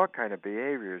 what kind of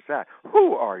behavior is that?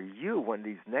 Who are you when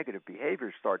these negative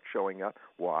behaviors start showing up?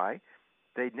 Why?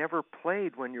 They never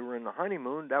played when you were in the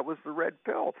honeymoon. That was the red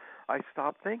pill. I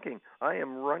stopped thinking. I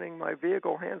am running my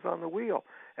vehicle, hands on the wheel.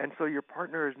 And so your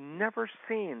partner has never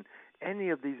seen any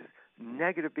of these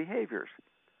negative behaviors.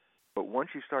 But once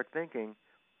you start thinking,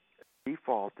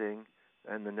 defaulting,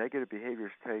 and the negative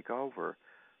behaviors take over,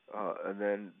 and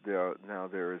then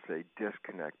there is a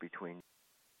disconnect between.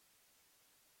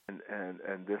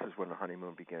 And this is when the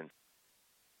honeymoon begins.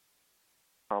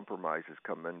 Compromises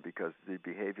come in because the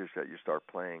behaviors that you start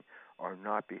playing are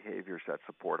not behaviors that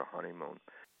support a honeymoon.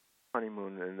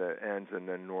 Honeymoon ends, and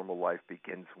then normal life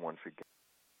begins once again.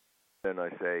 Then I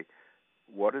say,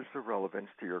 what is the relevance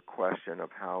to your question of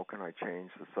how can I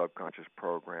change the subconscious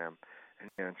program? And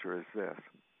the answer is this.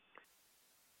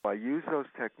 If I use those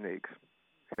techniques,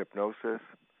 hypnosis,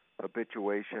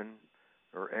 habituation,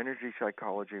 or energy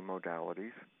psychology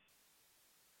modalities,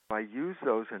 if I use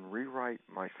those and rewrite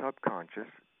my subconscious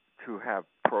to have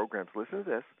programs, listen to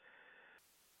this,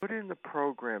 put in the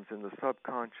programs in the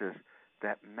subconscious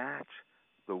that match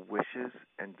the wishes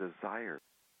and desires,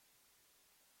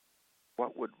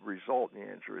 what would result? And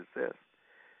the answer is this.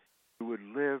 You would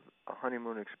live a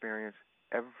honeymoon experience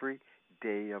every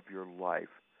day of your life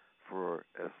for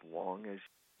as long as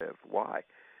you live. Why?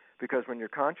 Because when you're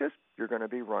conscious, you're going to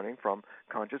be running from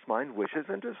conscious mind, wishes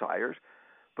and desires.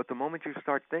 But the moment you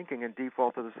start thinking and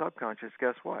default to the subconscious,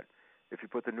 guess what? If you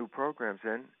put the new programs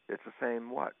in, it's the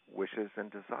same what? Wishes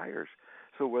and desires.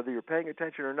 So whether you're paying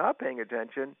attention or not paying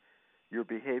attention, your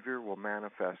behavior will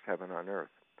manifest heaven on earth.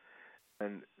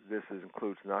 And this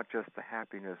includes not just the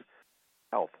happiness,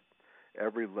 health.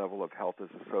 Every level of health is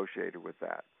associated with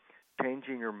that.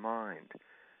 Changing your mind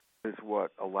is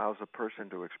what allows a person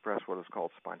to express what is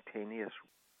called spontaneous.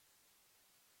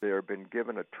 They have been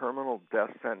given a terminal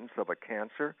death sentence of a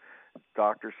cancer.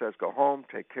 Doctor says, go home,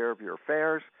 take care of your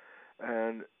affairs.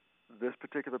 And this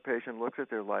particular patient looks at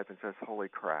their life and says, holy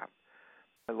crap.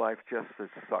 My life just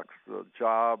sucks. The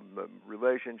job, the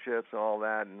relationships, and all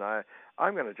that, and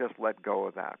I'm going to just let go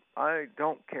of that. I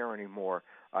don't care anymore.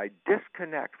 I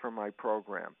disconnect from my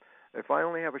program. If I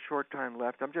only have a short time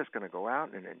left, I'm just going to go out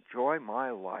and enjoy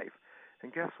my life.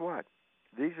 And guess what?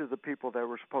 These are the people that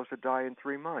were supposed to die in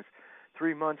 3 months.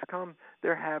 3 months come,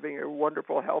 they're having a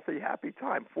wonderful, healthy, happy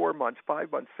time. 4 months,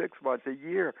 5 months, 6 months, a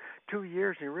year, 2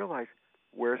 years, and you realize,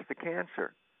 where's the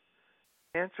cancer?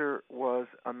 Cancer was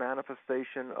a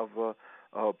manifestation of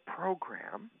a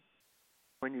program.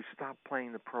 When you stop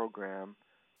playing the program,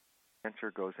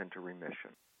 cancer goes into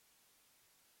remission.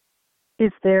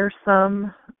 Is there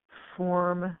some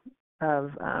form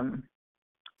of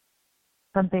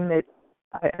something that,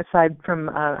 aside from,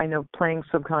 I know playing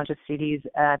subconscious CDs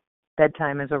at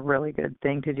bedtime is a really good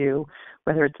thing to do,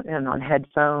 whether it's on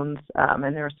headphones,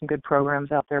 and there are some good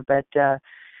programs out there, but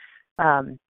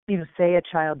say a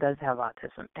child does have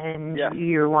autism and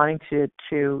you're wanting to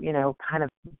kind of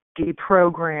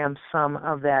deprogram some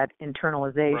of that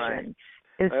internalization,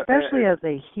 especially as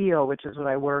they heal, which is what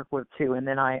I work with too, and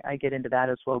then I get into that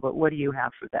as well. But what do you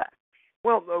have for that?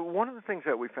 Well, one of the things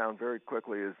that we found very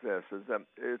quickly is this, is that,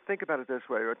 think about it this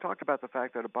way. We talked about the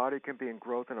fact that a body can be in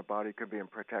growth and a body can be in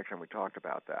protection. We talked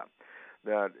about that.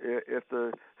 That if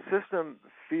the system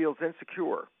feels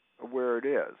insecure where it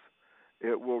is,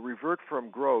 it will revert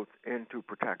from growth into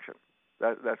protection.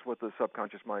 That's what the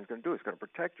subconscious mind is going to do. It's going to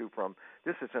protect you from,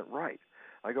 this isn't right.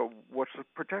 I go, what's the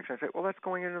protection? I say, well, that's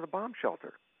going into the bomb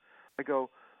shelter. I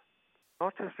go,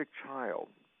 autistic child,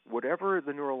 whatever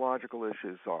the neurological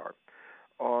issues are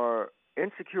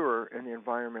insecure in the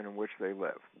environment in which they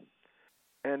live.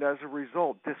 And as a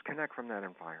result, disconnect from that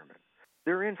environment.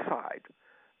 They're inside,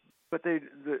 but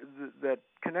that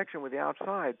connection with the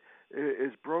outside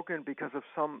is broken because of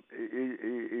some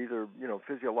either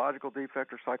physiological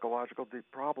defect or psychological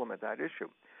problem at that issue.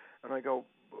 And I go,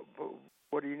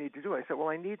 what do you need to do? I said, well,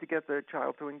 I need to get the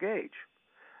child to engage.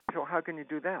 So how can you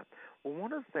do that? Well,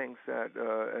 one of the things that,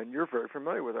 and you're very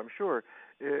familiar with, I'm sure,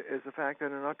 is the fact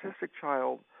that an autistic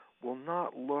child will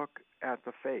not look at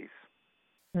the face.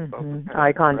 Mm-hmm.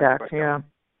 Eye contact, yeah.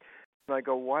 And I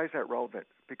go, why is that relevant?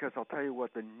 Because I'll tell you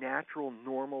what the natural,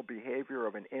 normal behavior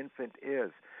of an infant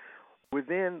is.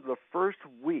 Within the first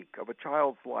week of a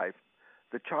child's life,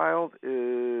 the child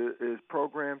is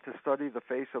programmed to study the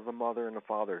face of the mother and the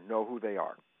father, know who they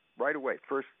are. Right away,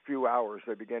 first few hours,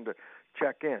 they begin to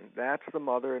check in. That's the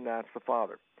mother and that's the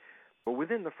father. But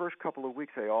within the first couple of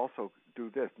weeks, they also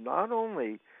do this. Not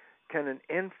only can an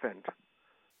infant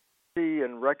see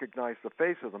and recognize the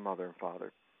face of the mother and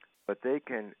father, but they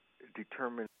can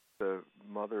determine the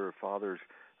mother or father's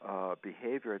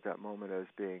behavior at that moment as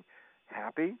being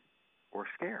happy or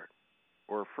scared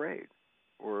or afraid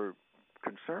or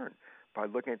concerned by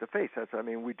looking at the face.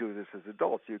 We do this as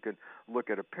adults. You can look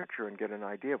at a picture and get an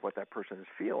idea of what that person is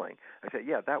feeling. I say,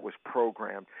 yeah, that was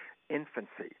programmed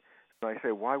infancy. And I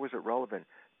say, why was it relevant?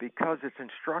 Because it's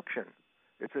instruction.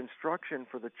 It's instruction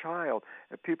for the child.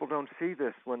 And people don't see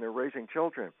this when they're raising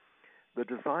children. The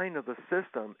design of the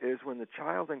system is when the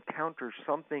child encounters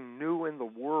something new in the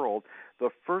world, the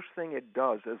first thing it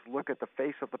does is look at the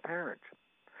face of the parent.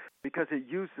 because it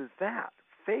uses that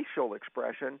facial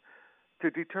expression to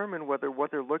determine whether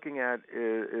what they're looking at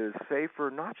is safe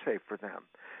or not safe for them.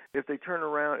 If they turn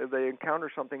around, if they encounter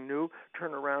something new,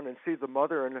 turn around and see the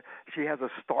mother, and she has a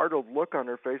startled look on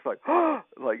her face, like,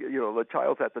 like, the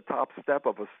child's at the top step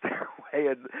of a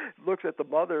stairway and looks at the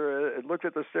mother, and looks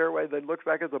at the stairway, then looks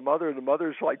back at the mother, and the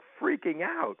mother's like freaking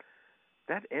out.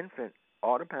 That infant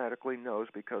automatically knows,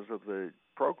 because of the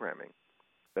programming,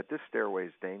 that this stairway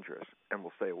is dangerous and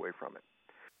will stay away from it.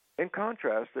 In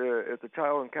contrast, if the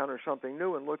child encounters something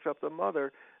new and looks up the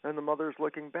mother, and the mother's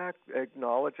looking back,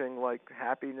 acknowledging like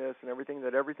happiness and everything,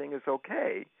 that everything is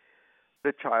okay,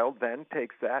 the child then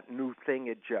takes that new thing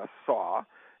it just saw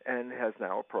and has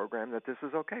now a program that this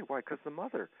is okay. Why? Because the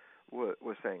mother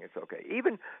was saying it's okay.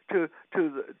 Even to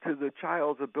the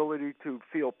child's ability to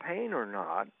feel pain or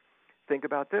not, think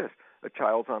about this. A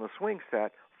child's on a swing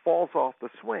set, falls off the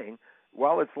swing.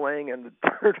 While it's laying in the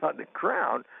dirt on the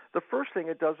ground, the first thing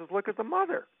it does is look at the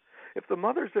mother. If the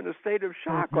mother's in a state of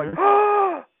shock, like,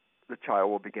 the child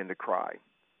will begin to cry.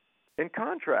 In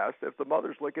contrast, if the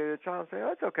mother's looking at the child and saying,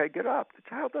 "Oh, it's okay, get up," the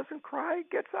child doesn't cry,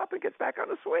 gets up, and gets back on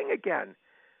the swing again.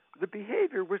 The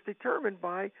behavior was determined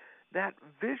by that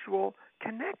visual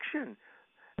connection.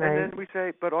 Right. And then we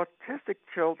say, but autistic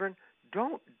children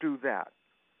don't do that.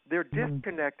 They're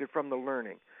disconnected from the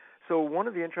learning. So one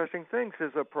of the interesting things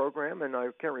is a program, and I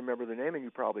can't remember the name, and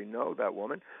you probably know that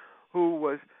woman, who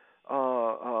was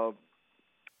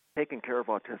taking care of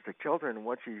autistic children, and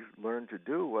what she learned to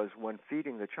do was, when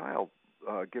feeding the child,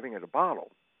 giving it a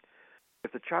bottle,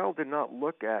 if the child did not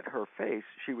look at her face,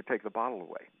 she would take the bottle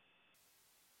away.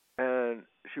 And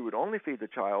she would only feed the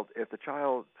child if the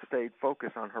child stayed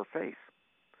focused on her face.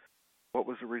 What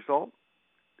was the result?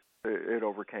 It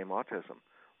overcame autism.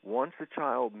 Once the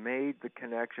child made the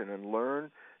connection and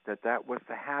learned that that was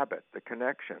the habit, the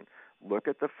connection, look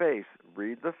at the face,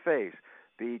 read the face,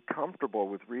 be comfortable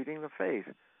with reading the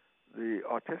face, the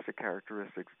autistic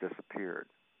characteristics disappeared.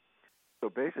 So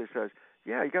basically it says,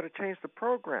 yeah, you got to change the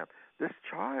program. This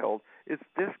child is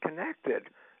disconnected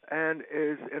and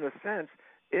is, in a sense,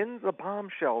 in the bomb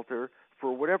shelter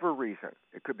for whatever reason.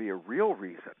 It could be a real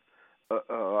reason.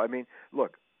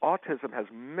 Look, autism has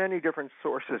many different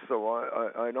sources, so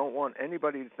I don't want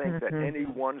anybody to think that any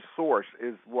one source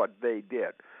is what they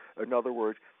did. In other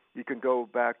words, you can go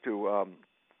back to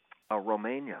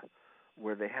Romania,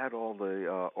 where they had all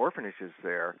the orphanages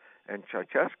there, and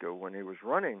Ceausescu, when he was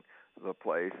running the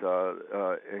place,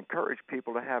 encouraged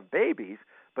people to have babies,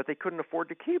 but they couldn't afford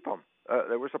to keep them.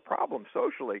 There was a problem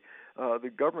socially.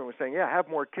 The government was saying, yeah, have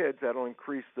more kids, that'll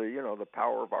increase the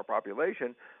power of our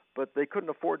population, but they couldn't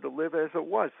afford to live as it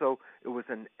was. So it was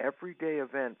an everyday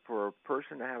event for a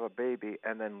person to have a baby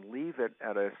and then leave it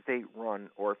at a state-run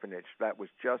orphanage. That was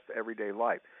just everyday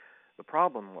life. The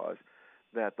problem was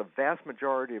that the vast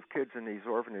majority of kids in these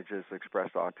orphanages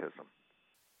expressed autism.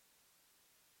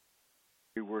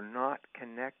 They were not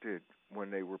connected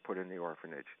when they were put in the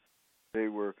orphanage. They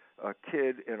were a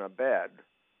kid in a bed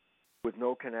with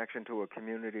no connection to a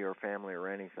community or family or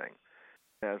anything.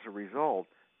 As a result,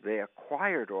 they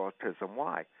acquired autism.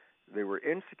 Why? They were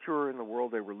insecure in the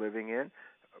world they were living in,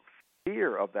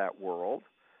 fear of that world,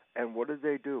 and what did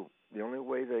they do? The only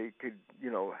way they could,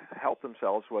 help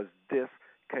themselves was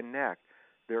disconnect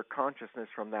their consciousness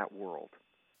from that world.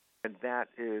 And that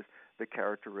is the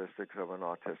characteristics of an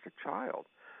autistic child.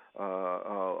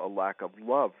 A lack of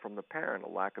love from the parent, a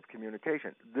lack of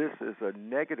communication. This is a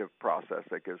negative process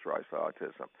that gives rise to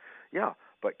autism. Yeah,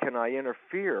 but can I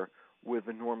interfere with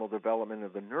the normal development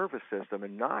of the nervous system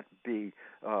and not be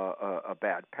a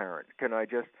bad parent? Can I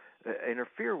just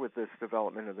interfere with this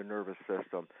development of the nervous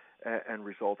system and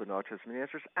result in autism? And the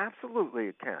answer is absolutely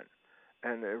it can.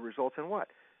 And it results in what?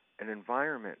 An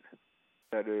environment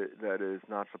that is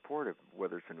not supportive.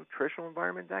 Whether it's a nutritional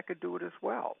environment, that could do it as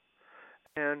well.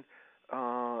 And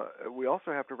we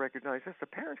also have to recognize this. The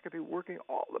parents could be working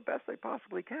all the best they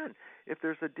possibly can. If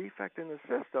there's a defect in the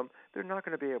system, they're not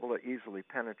going to be able to easily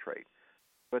penetrate.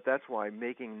 But that's why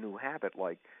making new habit,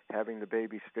 like having the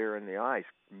baby stare in the eyes,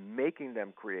 making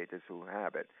them create this new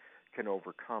habit, can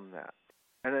overcome that.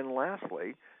 And then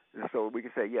lastly, so we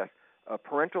can say, yes,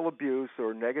 parental abuse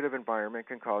or negative environment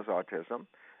can cause autism,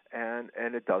 and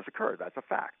it does occur. That's a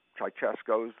fact.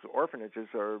 Ceausescu's orphanages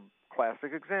are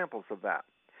classic examples of that.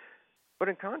 But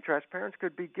in contrast, parents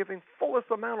could be giving fullest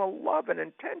amount of love and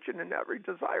attention and every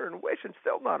desire and wish and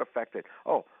still not affected.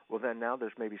 Oh, well then now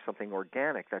there's maybe something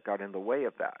organic that got in the way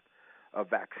of that. A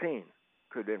vaccine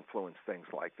could influence things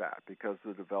like that because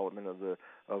the development of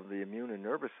the immune and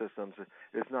nervous systems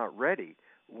is not ready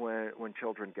when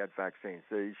children get vaccines.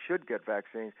 They should get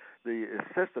vaccines. The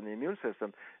immune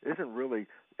system, isn't really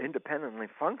independently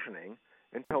functioning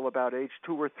until about age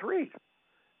 2 or 3.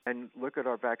 And look at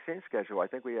our vaccine schedule. I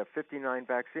think we have 59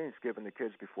 vaccines given to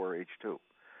kids before age 2.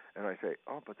 And I say,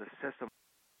 oh, but the system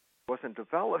wasn't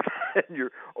developed, and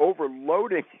you're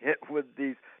overloading it with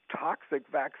these toxic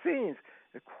vaccines.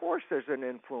 Of course there's an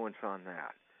influence on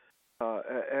that.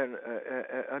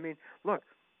 I mean, look,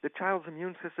 the child's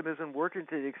immune system isn't working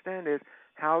to the extent is,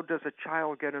 how does a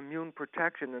child get immune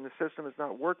protection and the system is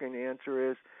not working? The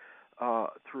answer is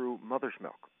through mother's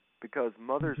milk, because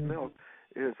mother's milk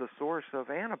is a source of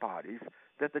antibodies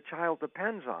that the child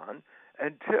depends on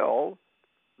until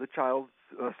the child's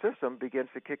system begins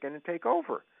to kick in and take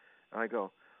over. And I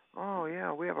go, oh,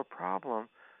 yeah, we have a problem.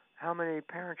 How many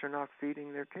parents are not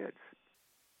feeding their kids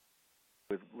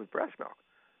with breast milk?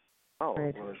 Oh,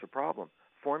 right. Well, there's a problem.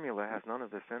 Formula has none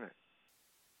of this in it.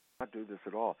 Not do this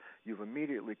at all. You've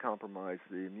immediately compromised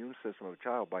the immune system of a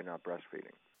child by not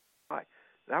breastfeeding. Why?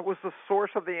 That was the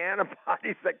source of the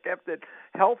antibodies that kept it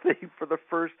healthy for the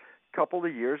first couple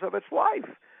of years of its life.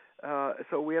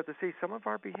 So we have to see some of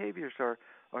our behaviors are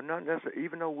not necessary,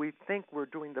 even though we think we're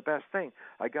doing the best thing.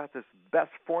 I got this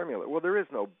best formula. Well, there is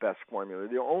no best formula.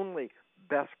 The only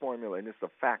best formula, and it's the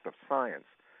fact of science.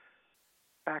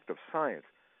 Fact of science.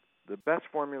 The best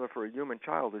formula for a human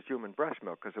child is human breast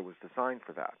milk because it was designed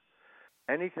for that.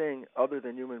 Anything other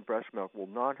than human breast milk will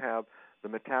not have the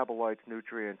metabolites,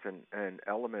 nutrients, and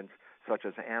elements such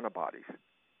as antibodies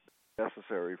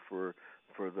necessary for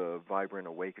the vibrant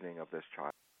awakening of this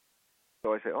child.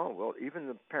 So I say, oh, well, even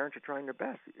the parents are trying their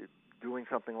best doing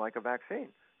something like a vaccine.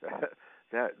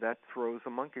 that throws a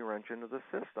monkey wrench into the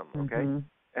system, okay? Mm-hmm.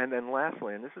 And then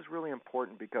lastly, and this is really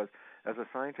important because as a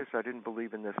scientist, I didn't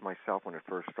believe in this myself when it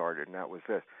first started, and that was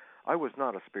this. I was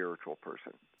not a spiritual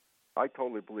person. I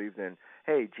totally believed in,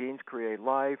 hey, genes create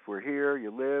life, we're here, you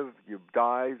live, you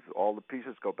die, all the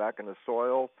pieces go back in the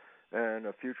soil, and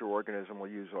a future organism will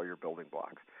use all your building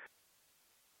blocks.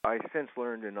 I since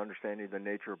learned in understanding the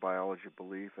nature of biology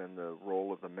belief and the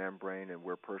role of the membrane and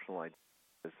where personal identity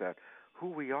is that who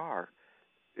we are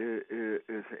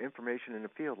is information in the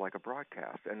field like a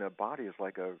broadcast, and the body is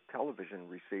like a television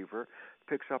receiver,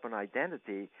 picks up an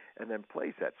identity and then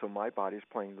plays that. So my body's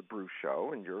playing the Bruce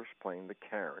show and yours playing the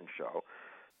Karen show.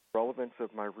 The relevance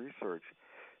of my research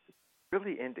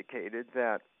really indicated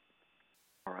that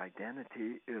our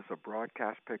identity is a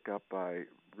broadcast picked up by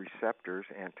receptors,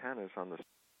 antennas on the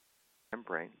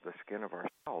membrane, the skin of our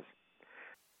cells.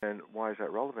 And why is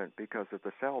that relevant? Because if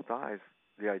the cell dies,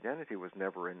 the identity was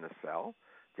never in the cell.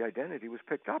 The identity was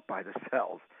picked up by the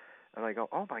cells. And I go,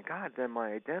 oh, my God, then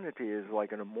my identity is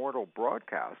like an immortal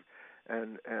broadcast.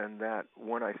 And that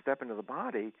when I step into the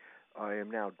body, I am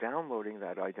now downloading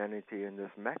that identity in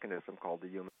this mechanism called the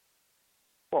human.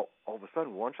 Well, all of a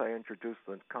sudden, once I introduce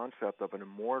the concept of an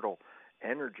immortal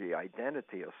energy,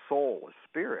 identity, a soul, a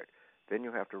spirit, then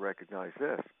you have to recognize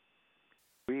this.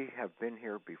 We have been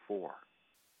here before.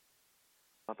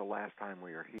 Not the last time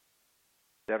we are here.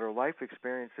 That our life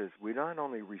experiences, we not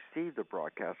only receive the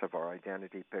broadcast of our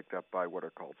identity picked up by what are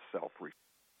called self-research,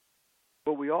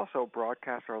 but we also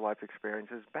broadcast our life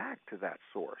experiences back to that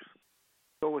source.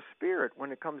 So a spirit,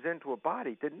 when it comes into a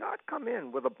body, did not come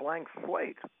in with a blank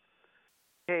slate.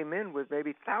 It came in with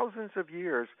maybe thousands of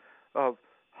years of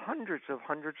hundreds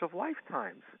of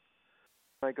lifetimes.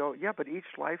 And I go, yeah, but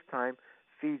each lifetime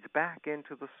feeds back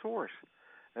into the source.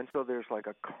 And so there's like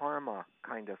a karma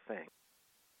kind of thing.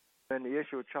 Then the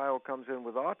issue, a child comes in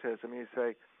with autism, you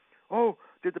say, oh,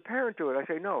 did the parent do it? I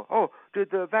say, no. Oh,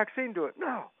 did the vaccine do it?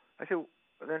 No. I say, well,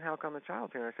 then how come the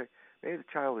child's here? I say, maybe the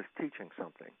child is teaching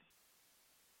something.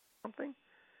 Something?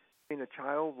 I mean, a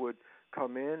child would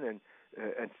come in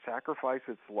and sacrifice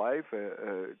its life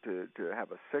to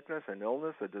have a sickness, an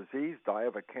illness, a disease, die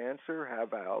of a cancer,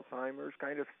 have Alzheimer's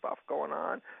kind of stuff going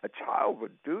on. A child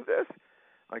would do this?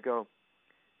 I go,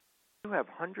 you have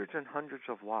hundreds and hundreds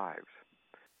of lives.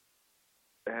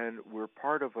 And we're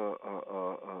part of a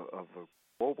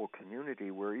global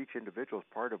community where each individual is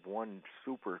part of one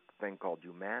super thing called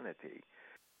humanity.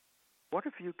 What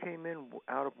if you came in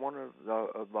out of one of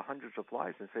the hundreds of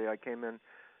lives and say, I came in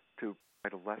to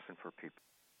write a lesson for people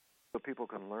so people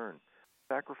can learn.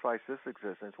 Sacrifice this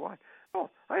existence. Why? Oh,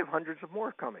 I have hundreds of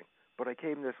more coming, but I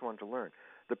came this one to learn.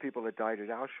 The people that died at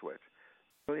Auschwitz.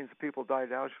 Millions of people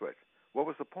died at Auschwitz. What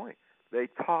was the point? They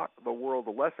taught the world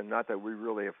a lesson, not that we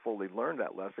really have fully learned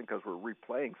that lesson because we're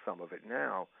replaying some of it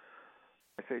now.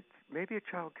 I say, maybe a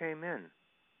child came in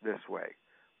this way.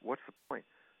 What's the point?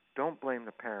 Don't blame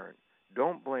the parent.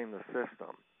 Don't blame the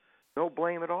system. Don't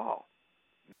blame at all.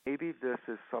 Maybe this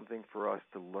is something for us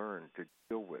to learn, to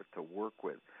deal with, to work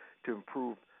with, to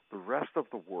improve the rest of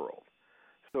the world.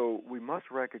 So we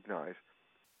must recognize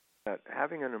that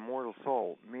having an immortal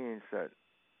soul means that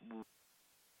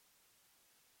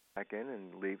back in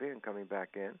and leaving and coming back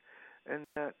in, and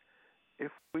that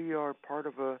if we are part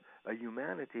of a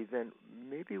humanity, then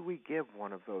maybe we give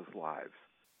one of those lives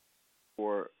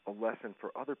or a lesson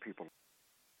for other people.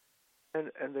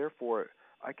 And therefore,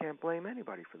 I can't blame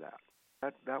anybody for that.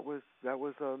 That was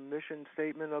a mission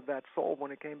statement of that soul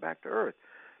when it came back to Earth.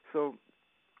 So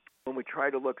when we try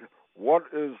to look, what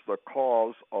is the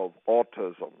cause of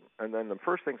autism? And then the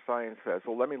first thing science says,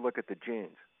 well, let me look at the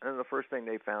genes. And the first thing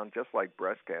they found, just like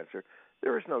breast cancer,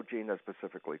 there is no gene that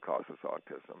specifically causes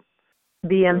autism.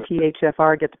 The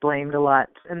MTHFR gets blamed a lot,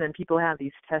 and then people have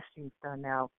these testings done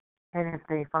now, and if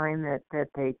they find that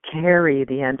they carry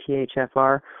the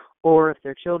MTHFR, or if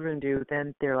their children do,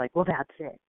 then they're like, well, that's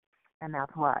it, and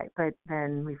that's why. But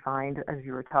then we find, as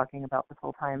you were talking about this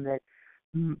whole time, that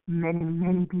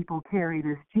many people carry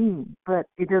this gene, but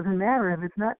it doesn't matter if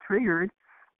it's not triggered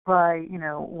by,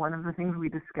 one of the things we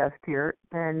discussed here,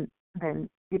 then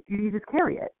you just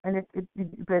carry it, and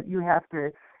but you have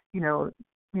to,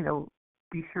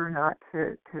 be sure not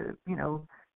to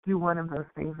do one of those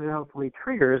things that hopefully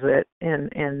triggers it and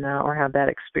or have that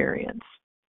experience.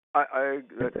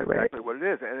 That's exactly what it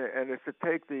is, and it's to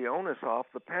take the onus off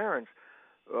the parents,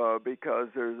 because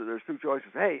there's two choices.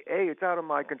 Hey, A, it's out of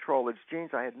my control. It's genes.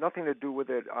 I had nothing to do with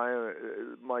it.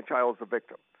 My child's the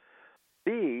victim.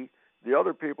 B, the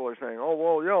other people are saying, oh,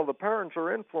 well, the parents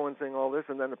are influencing all this,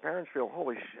 and then the parents feel,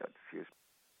 holy shit, excuse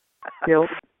me. Guilt.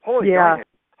 Holy yeah. darn it.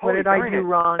 What did I do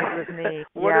wrong with me?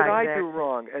 What did I do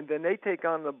wrong? And then they take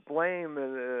on the blame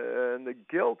and the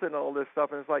guilt and all this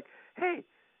stuff, and it's like, hey,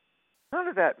 none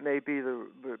of that may be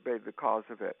the cause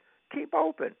of it. Keep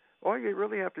open. All you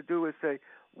really have to do is say,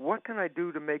 what can I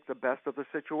do to make the best of the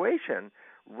situation,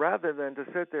 rather than to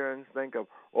sit there and think of,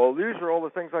 oh, these are all the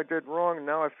things I did wrong, and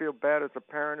now I feel bad as a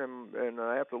parent, and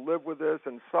I have to live with this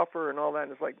and suffer and all that.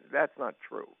 And it's like, that's not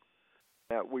true.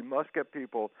 That we must get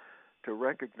people to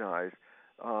recognize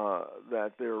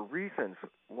that there are reasons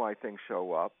why things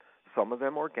show up. Some of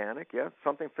them organic, yes.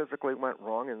 Something physically went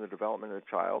wrong in the development of the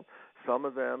child. Some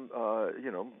of them,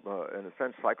 in a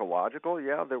sense, psychological.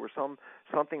 Yeah, there was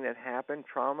something that happened,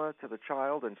 trauma to the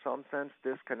child, in some sense,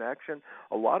 disconnection.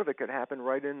 A lot of it could happen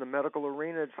right in the medical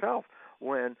arena itself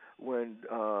when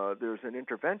there's an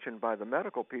intervention by the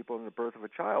medical people in the birth of a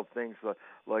child. Things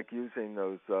like using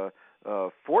those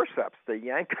forceps to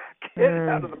yank a kid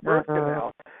out of the birth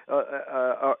canal,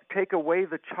 take away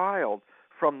the child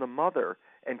from the mother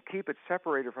and keep it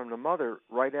separated from the mother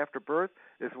right after birth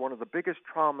is one of the biggest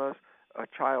traumas a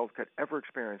child could ever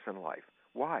experience in life.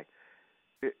 Why?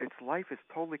 Its life is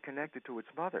totally connected to its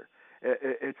mother.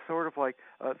 It's sort of like,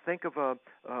 think of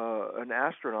an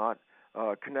astronaut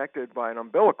connected by an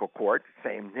umbilical cord,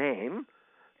 same name,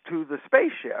 to the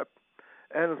spaceship.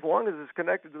 And as long as it's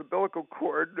connected to the umbilical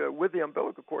cord, with the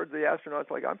umbilical cord, the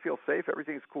astronaut's like, I feel safe,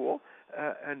 everything's cool.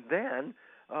 And then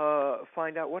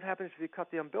find out what happens if you cut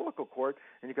the umbilical cord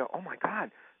and you go, oh my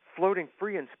God, floating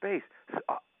free in space.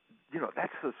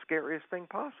 That's the scariest thing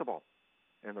possible.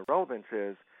 And the relevance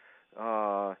is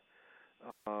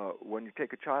when you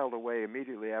take a child away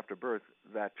immediately after birth,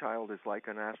 that child is like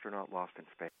an astronaut lost in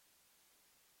space.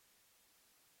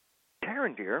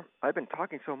 Karen, dear, I've been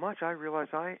talking so much, I realize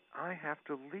I have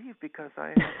to leave because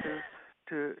I have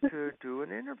to do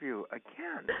an interview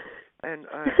again. And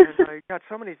I got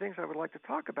so many things I would like to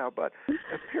talk about, but it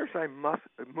appears I must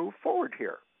move forward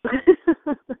here.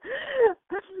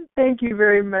 Thank you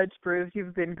very much, Bruce.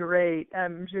 You've been great.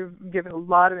 You've given a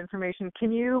lot of information.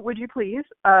 Would you please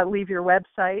leave your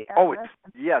website address?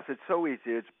 It's so easy.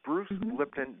 It's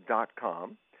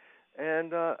brucelipton.com.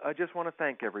 And I just want to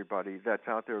thank everybody that's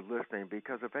out there listening,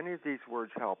 because if any of these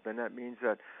words help, then that means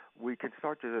that we can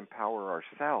start to empower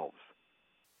ourselves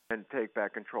and take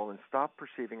back control and stop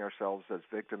perceiving ourselves as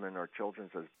victim and our children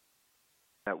as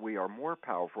that we are more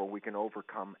powerful. We can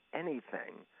overcome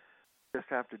anything. We just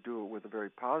have to do it with a very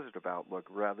positive outlook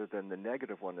rather than the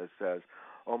negative one that says,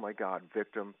 oh my God,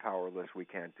 victim, powerless, we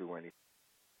can't do anything.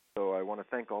 So I want to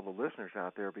thank all the listeners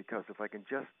out there, because if I can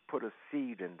just put a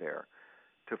seed in there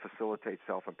to facilitate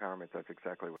self-empowerment, that's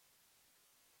exactly what.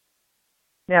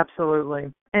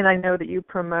 Absolutely. And I know that you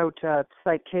promote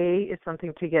Psych K is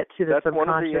something to get to the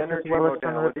subconscious as well as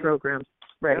some of the programs.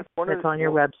 Right. That's on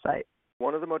your website.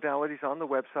 One of the modalities on the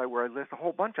website where I list a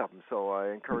whole bunch of them. So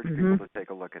I encourage people to take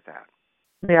a look at that.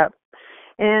 Yeah.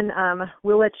 And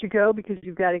we'll let you go because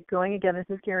you've got it going. Again, this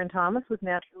is Karen Thomas with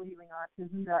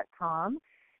naturalhealingautism.com.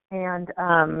 And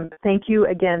thank you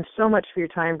again so much for your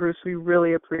time, Bruce. We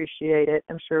really appreciate it.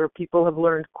 I'm sure people have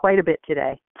learned quite a bit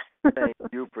today. Thank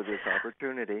you for this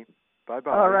opportunity.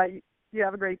 Bye-bye. All right. You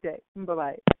have a great day.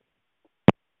 Bye-bye.